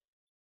year.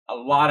 A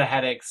lot of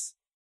headaches,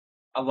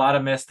 a lot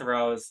of missed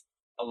throws,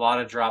 a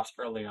lot of drops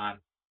early on.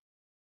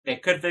 They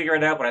could figure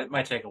it out, but it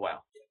might take a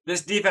while.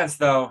 This defense,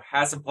 though,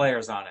 has some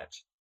players on it.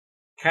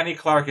 Kenny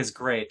Clark is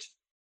great.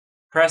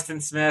 Preston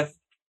Smith,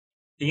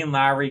 Dean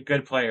Lowry,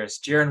 good players.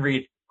 Jaron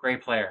Reed,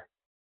 great player.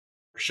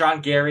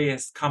 Rashawn Gary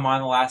has come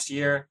on the last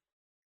year.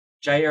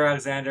 Jair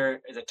Alexander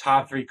is a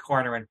top 3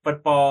 corner in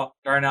football.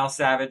 Darnell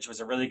Savage was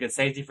a really good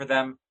safety for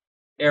them.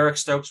 Eric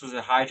Stokes was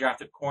a high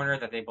drafted corner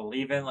that they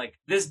believe in. Like,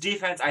 this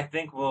defense, I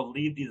think, will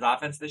lead the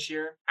offense this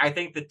year. I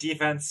think the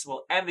defense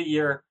will end the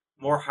year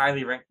more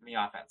highly ranked than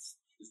the offense.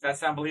 Does that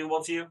sound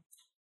believable to you?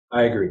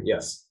 I agree.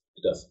 Yes,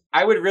 it does.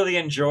 I would really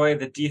enjoy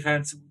the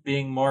defense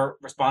being more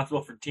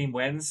responsible for team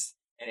wins,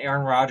 and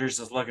Aaron Rodgers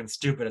is looking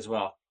stupid as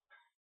well.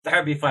 That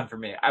would be fun for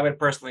me. I would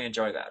personally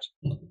enjoy that.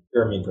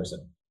 You're a mean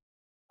person.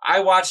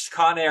 I watched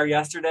Con Air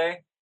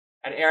yesterday,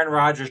 and Aaron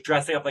Rodgers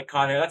dressing up like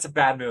Con Air. That's a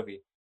bad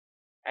movie.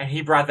 And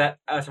he brought that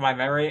to my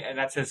memory, and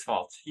that's his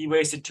fault. He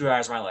wasted 2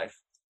 hours of my life.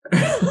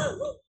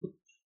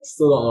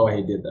 Still don't know why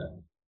he did that.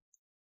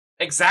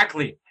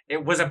 Exactly.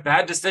 It was a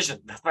bad decision.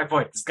 That's my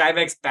point. This guy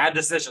makes bad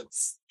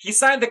decisions. He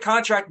signed the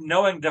contract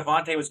knowing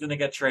Devontae was going to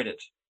get traded.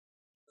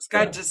 This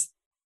guy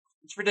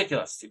it's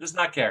ridiculous. He does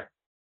not care.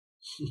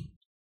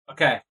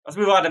 Okay, let's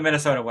move on to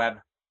Minnesota, Webb.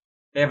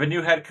 They have a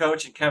new head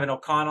coach in Kevin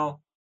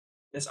O'Connell.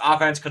 This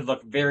offense could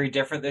look very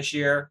different this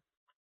year.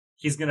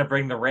 He's going to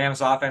bring the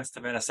Rams offense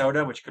to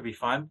Minnesota, which could be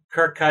fun.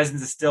 Kirk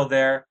Cousins is still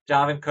there.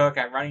 Dalvin Cook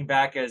at running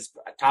back is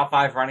a top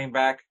 5 running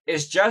back.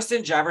 Is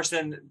Justin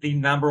Jefferson the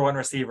number 1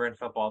 receiver in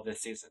football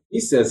this season? He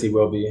says he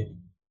will be.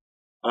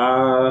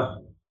 I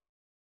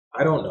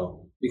don't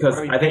know. Because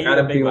I think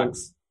Adam Thielen...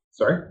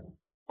 Sorry?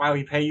 Why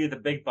we pay you the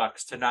big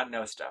bucks to not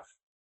know stuff?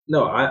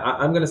 No,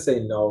 I'm going to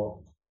say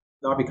no.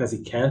 Not because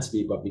he can't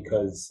be, but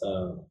because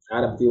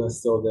Adam Thielen's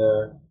still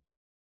there.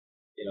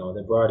 You know,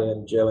 they brought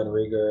in Jalen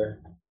Rieger,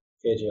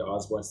 KJ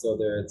Osborne still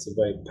there. It's a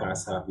very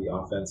pass-happy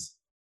offense.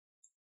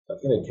 I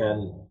think they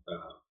can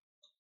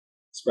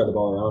spread the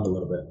ball around a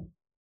little bit.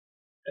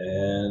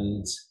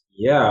 And,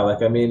 yeah, I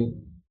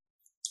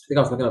think I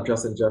was looking up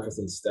Justin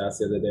Jefferson's stats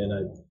the other day,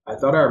 and I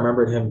thought I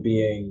remembered him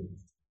being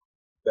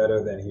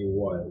better than he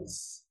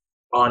was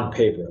on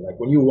paper. Like,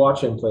 when you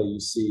watch him play, you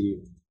see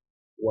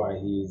why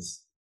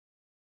he's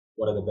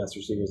one of the best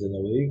receivers in the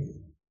league.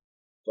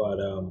 But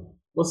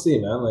we'll see,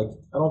 man. Like,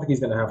 I don't think he's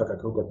going to have like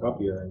a Cooper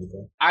Kupp year or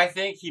anything. I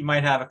think he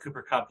might have a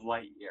Cooper Kupp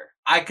light year.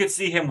 I could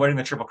see him winning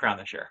the Triple Crown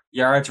this year.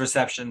 Yards,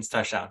 receptions,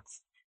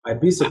 touchdowns. I'd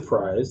be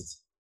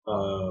surprised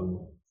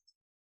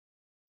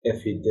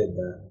if he did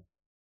that.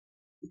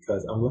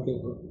 Because I'm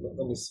looking,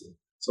 let me see.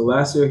 So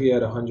last year he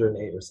had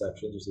 108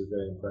 receptions, which is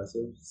very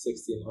impressive.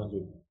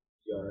 1,600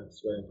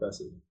 yards, very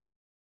impressive.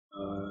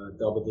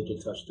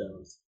 Double-digit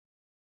touchdowns.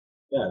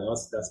 Yeah, no,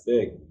 that's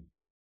big.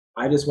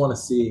 I just want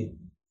to see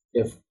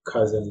if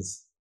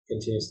Cousins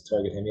continues to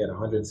target him. He had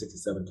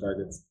 167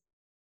 targets.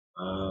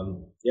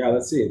 Yeah,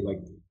 let's see. Like,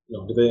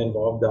 do they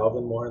involve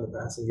Dalvin more in the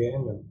passing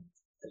game,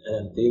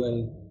 and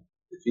Thielen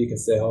if he can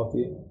stay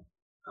healthy,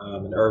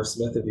 and Irv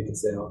Smith if he can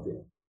stay healthy?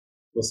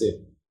 We'll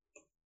see.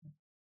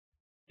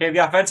 Okay,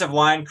 the offensive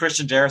line,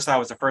 Christian Darrisaw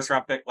was a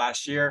first-round pick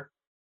last year.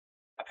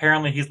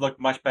 Apparently, he's looked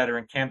much better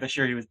in camp this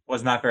year. He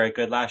was not very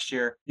good last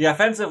year. The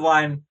offensive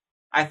line,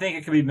 I think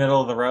it could be middle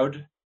of the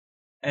road.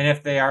 And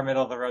if they are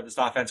middle of the road, this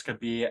offense could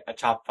be a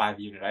top 5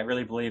 unit. I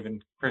really believe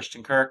in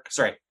Justin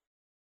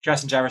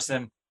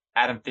Jefferson,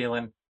 Adam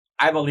Thielen.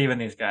 I believe in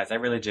these guys. I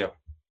really do.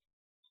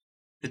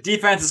 The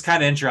defense is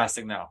kind of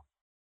interesting, though.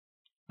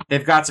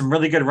 They've got some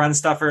really good run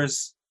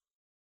stuffers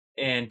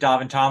in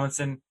Dalvin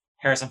Tomlinson.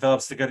 Harrison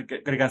Phillips is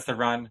good against the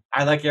run.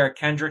 I like Eric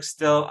Kendricks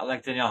still. I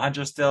like Danielle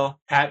Hunter still.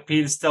 Pat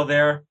Pete is still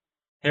there.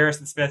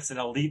 Harrison Smith's an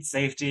elite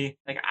safety.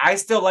 I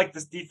still like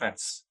this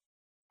defense.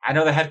 I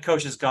know the head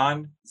coach is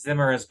gone.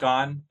 Zimmer is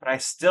gone. But I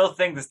still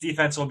think this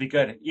defense will be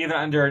good, even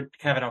under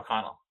Kevin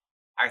O'Connell.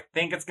 I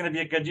think it's going to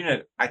be a good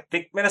unit. I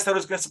think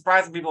Minnesota's going to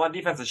surprise some people on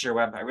defense this year,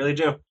 Webb. I really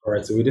do. All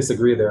right, so we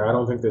disagree there. I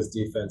don't think this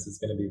defense is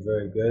going to be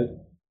very good.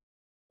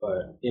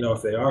 But,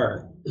 if they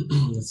are,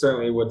 it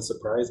certainly wouldn't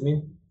surprise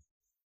me.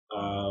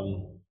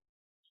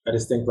 I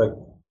just think,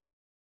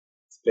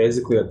 it's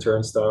basically a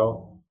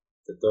turnstile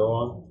to throw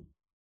on.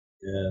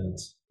 And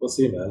we'll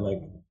see, man.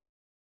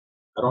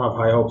 I don't have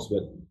high hopes,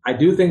 but I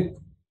do think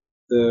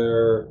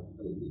their,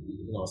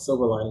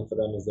 silver lining for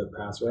them is their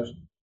pass rush.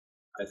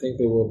 I think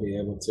they will be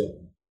able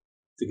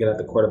to get at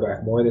the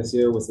quarterback more this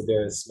year with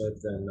Darius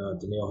Smith and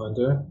Danielle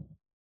Hunter.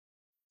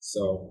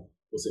 So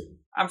we'll see.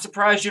 I'm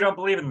surprised you don't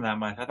believe in them that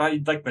much. I thought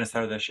you'd like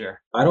Minnesota this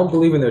year. I don't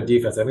believe in their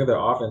defense. I think their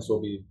offense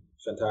will be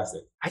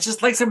fantastic. I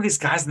just like some of these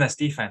guys in this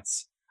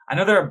defense. I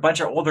know they're a bunch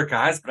of older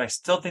guys, but I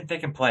still think they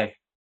can play. I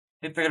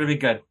think they're going to be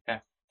good.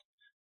 Okay.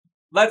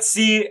 Let's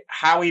see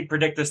how we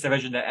predict this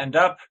division to end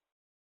up.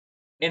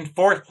 In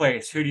 4th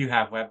place, who do you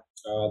have, Webb?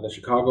 The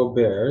Chicago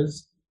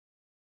Bears,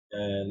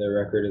 and their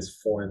record is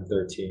 4-13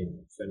 in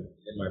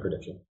my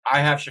prediction.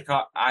 I have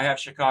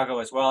Chicago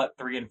as well at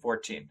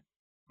 3-14 in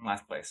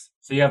last place.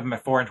 So you have them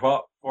at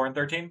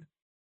 4-13?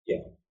 Yeah.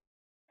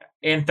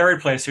 In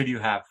 3rd place, who do you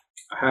have?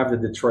 I have the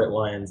Detroit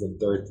Lions in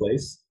 3rd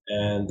place,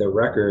 and the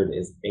record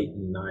is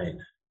 8-9.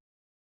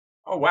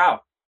 Oh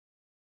wow!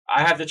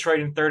 I have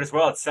Detroit in 3rd as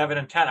well at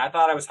 7-10. I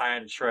thought I was high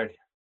on Detroit.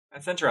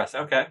 That's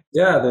interesting. Okay.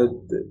 Yeah,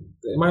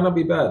 they might not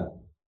be bad.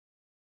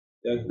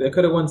 They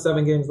could have won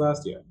 7 games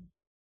last year.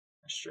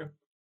 That's true.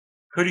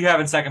 Who do you have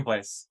in 2nd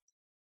place?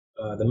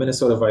 The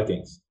Minnesota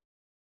Vikings.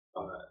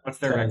 What's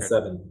their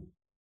record?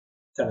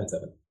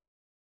 10-7.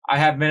 I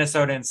have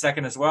Minnesota in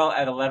 2nd as well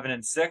at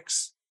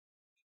 11-6.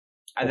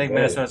 I think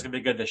Minnesota's going to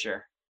be good this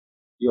year.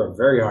 You are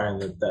very high on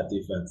that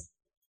defense.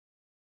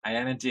 I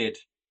am indeed.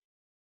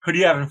 Who do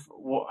you have?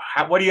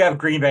 What do you have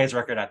Green Bay's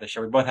record at this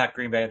year? We both have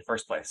Green Bay in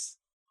 1st place.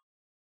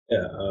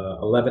 Yeah,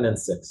 11-6. I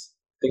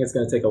think it's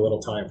going to take a little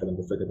time for them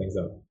to figure things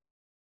out.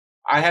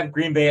 I have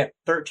Green Bay at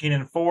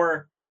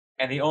 13-4,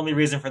 and the only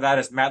reason for that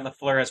is Matt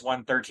LaFleur has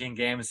won 13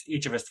 games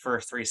each of his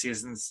first 3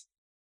 seasons.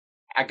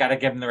 I got to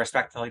give him the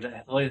respect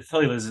until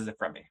he loses it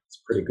from me.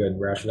 It's pretty good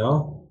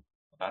rationale.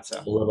 I thought so.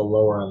 A little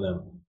lower on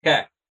them.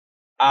 Okay.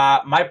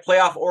 My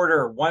playoff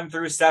order 1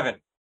 through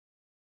 7.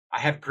 I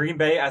have Green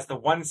Bay as the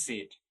 1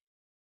 seed.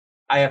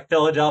 I have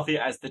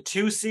Philadelphia as the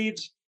 2 seed.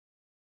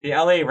 The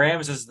LA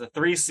Rams as the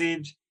 3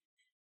 seed.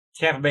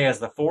 Tampa Bay as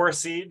the 4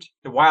 seed.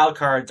 The wild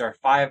cards are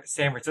 5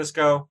 San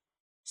Francisco,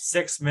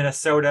 6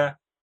 Minnesota,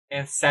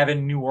 and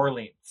 7 New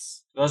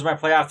Orleans. Those are my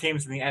playoff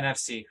teams in the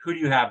NFC. Who do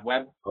you have,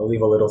 Webb? I'll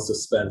leave a little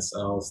suspense.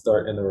 I'll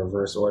start in the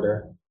reverse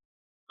order.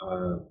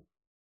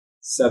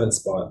 7th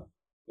spot,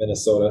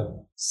 Minnesota.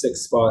 6th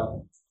spot,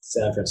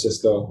 San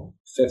Francisco.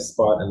 5th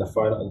spot, and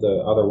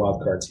the other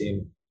wild card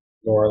team,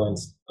 New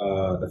Orleans.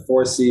 The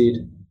 4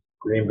 seed,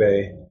 Green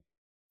Bay.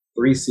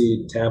 3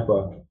 seed,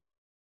 Tampa.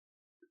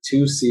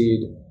 2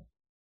 seed,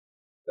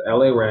 the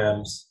LA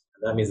Rams.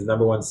 That means the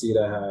number 1 seed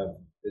I have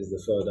is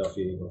the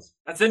Philadelphia Eagles.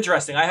 That's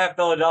interesting. I have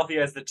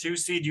Philadelphia as the 2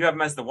 seed. You have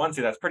them as the 1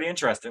 seed. That's pretty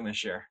interesting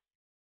this year.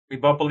 We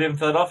both believe in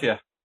Philadelphia.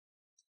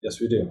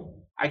 Yes, we do.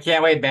 I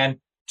can't wait,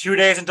 man. 2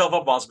 days until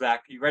football's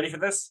back. You ready for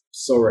this?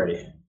 So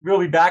ready. We'll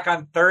be back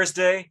on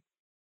Thursday,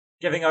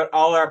 giving out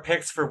all our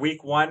picks for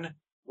week 1.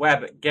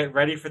 Webb, get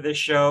ready for this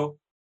show.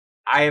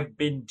 I have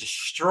been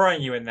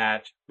destroying you in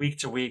that week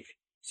to week.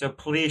 So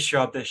please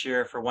show up this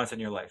year for once in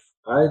your life.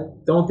 I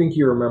don't think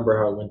you remember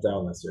how it went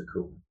down last year,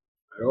 Coop.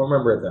 I don't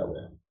remember it that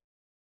way.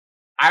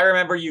 I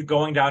remember you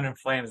going down in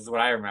flames is what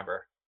I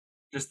remember.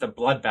 Just a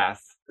bloodbath.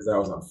 Because I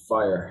was on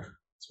fire.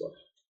 That's why.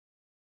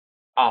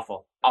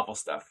 Awful. Awful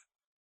stuff.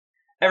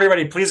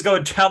 Everybody, please go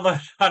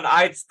download on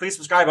iTunes. Please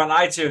subscribe on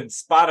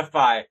iTunes,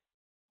 Spotify.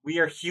 We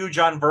are huge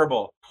on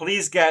Verbal.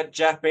 Please get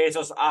Jeff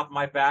Bezos off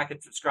my back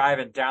and subscribe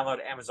and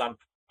download Amazon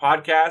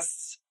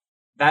Podcasts.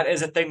 That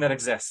is a thing that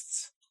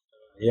exists.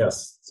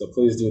 Yes, so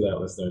please do that,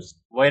 listeners.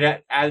 Way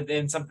to add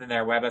in something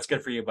there, Webb. That's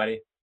good for you,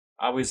 buddy.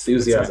 Always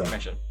enthusiasm.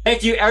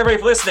 Thank you, everybody,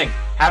 for listening.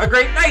 Have a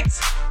great night.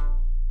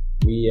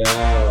 We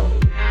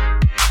out.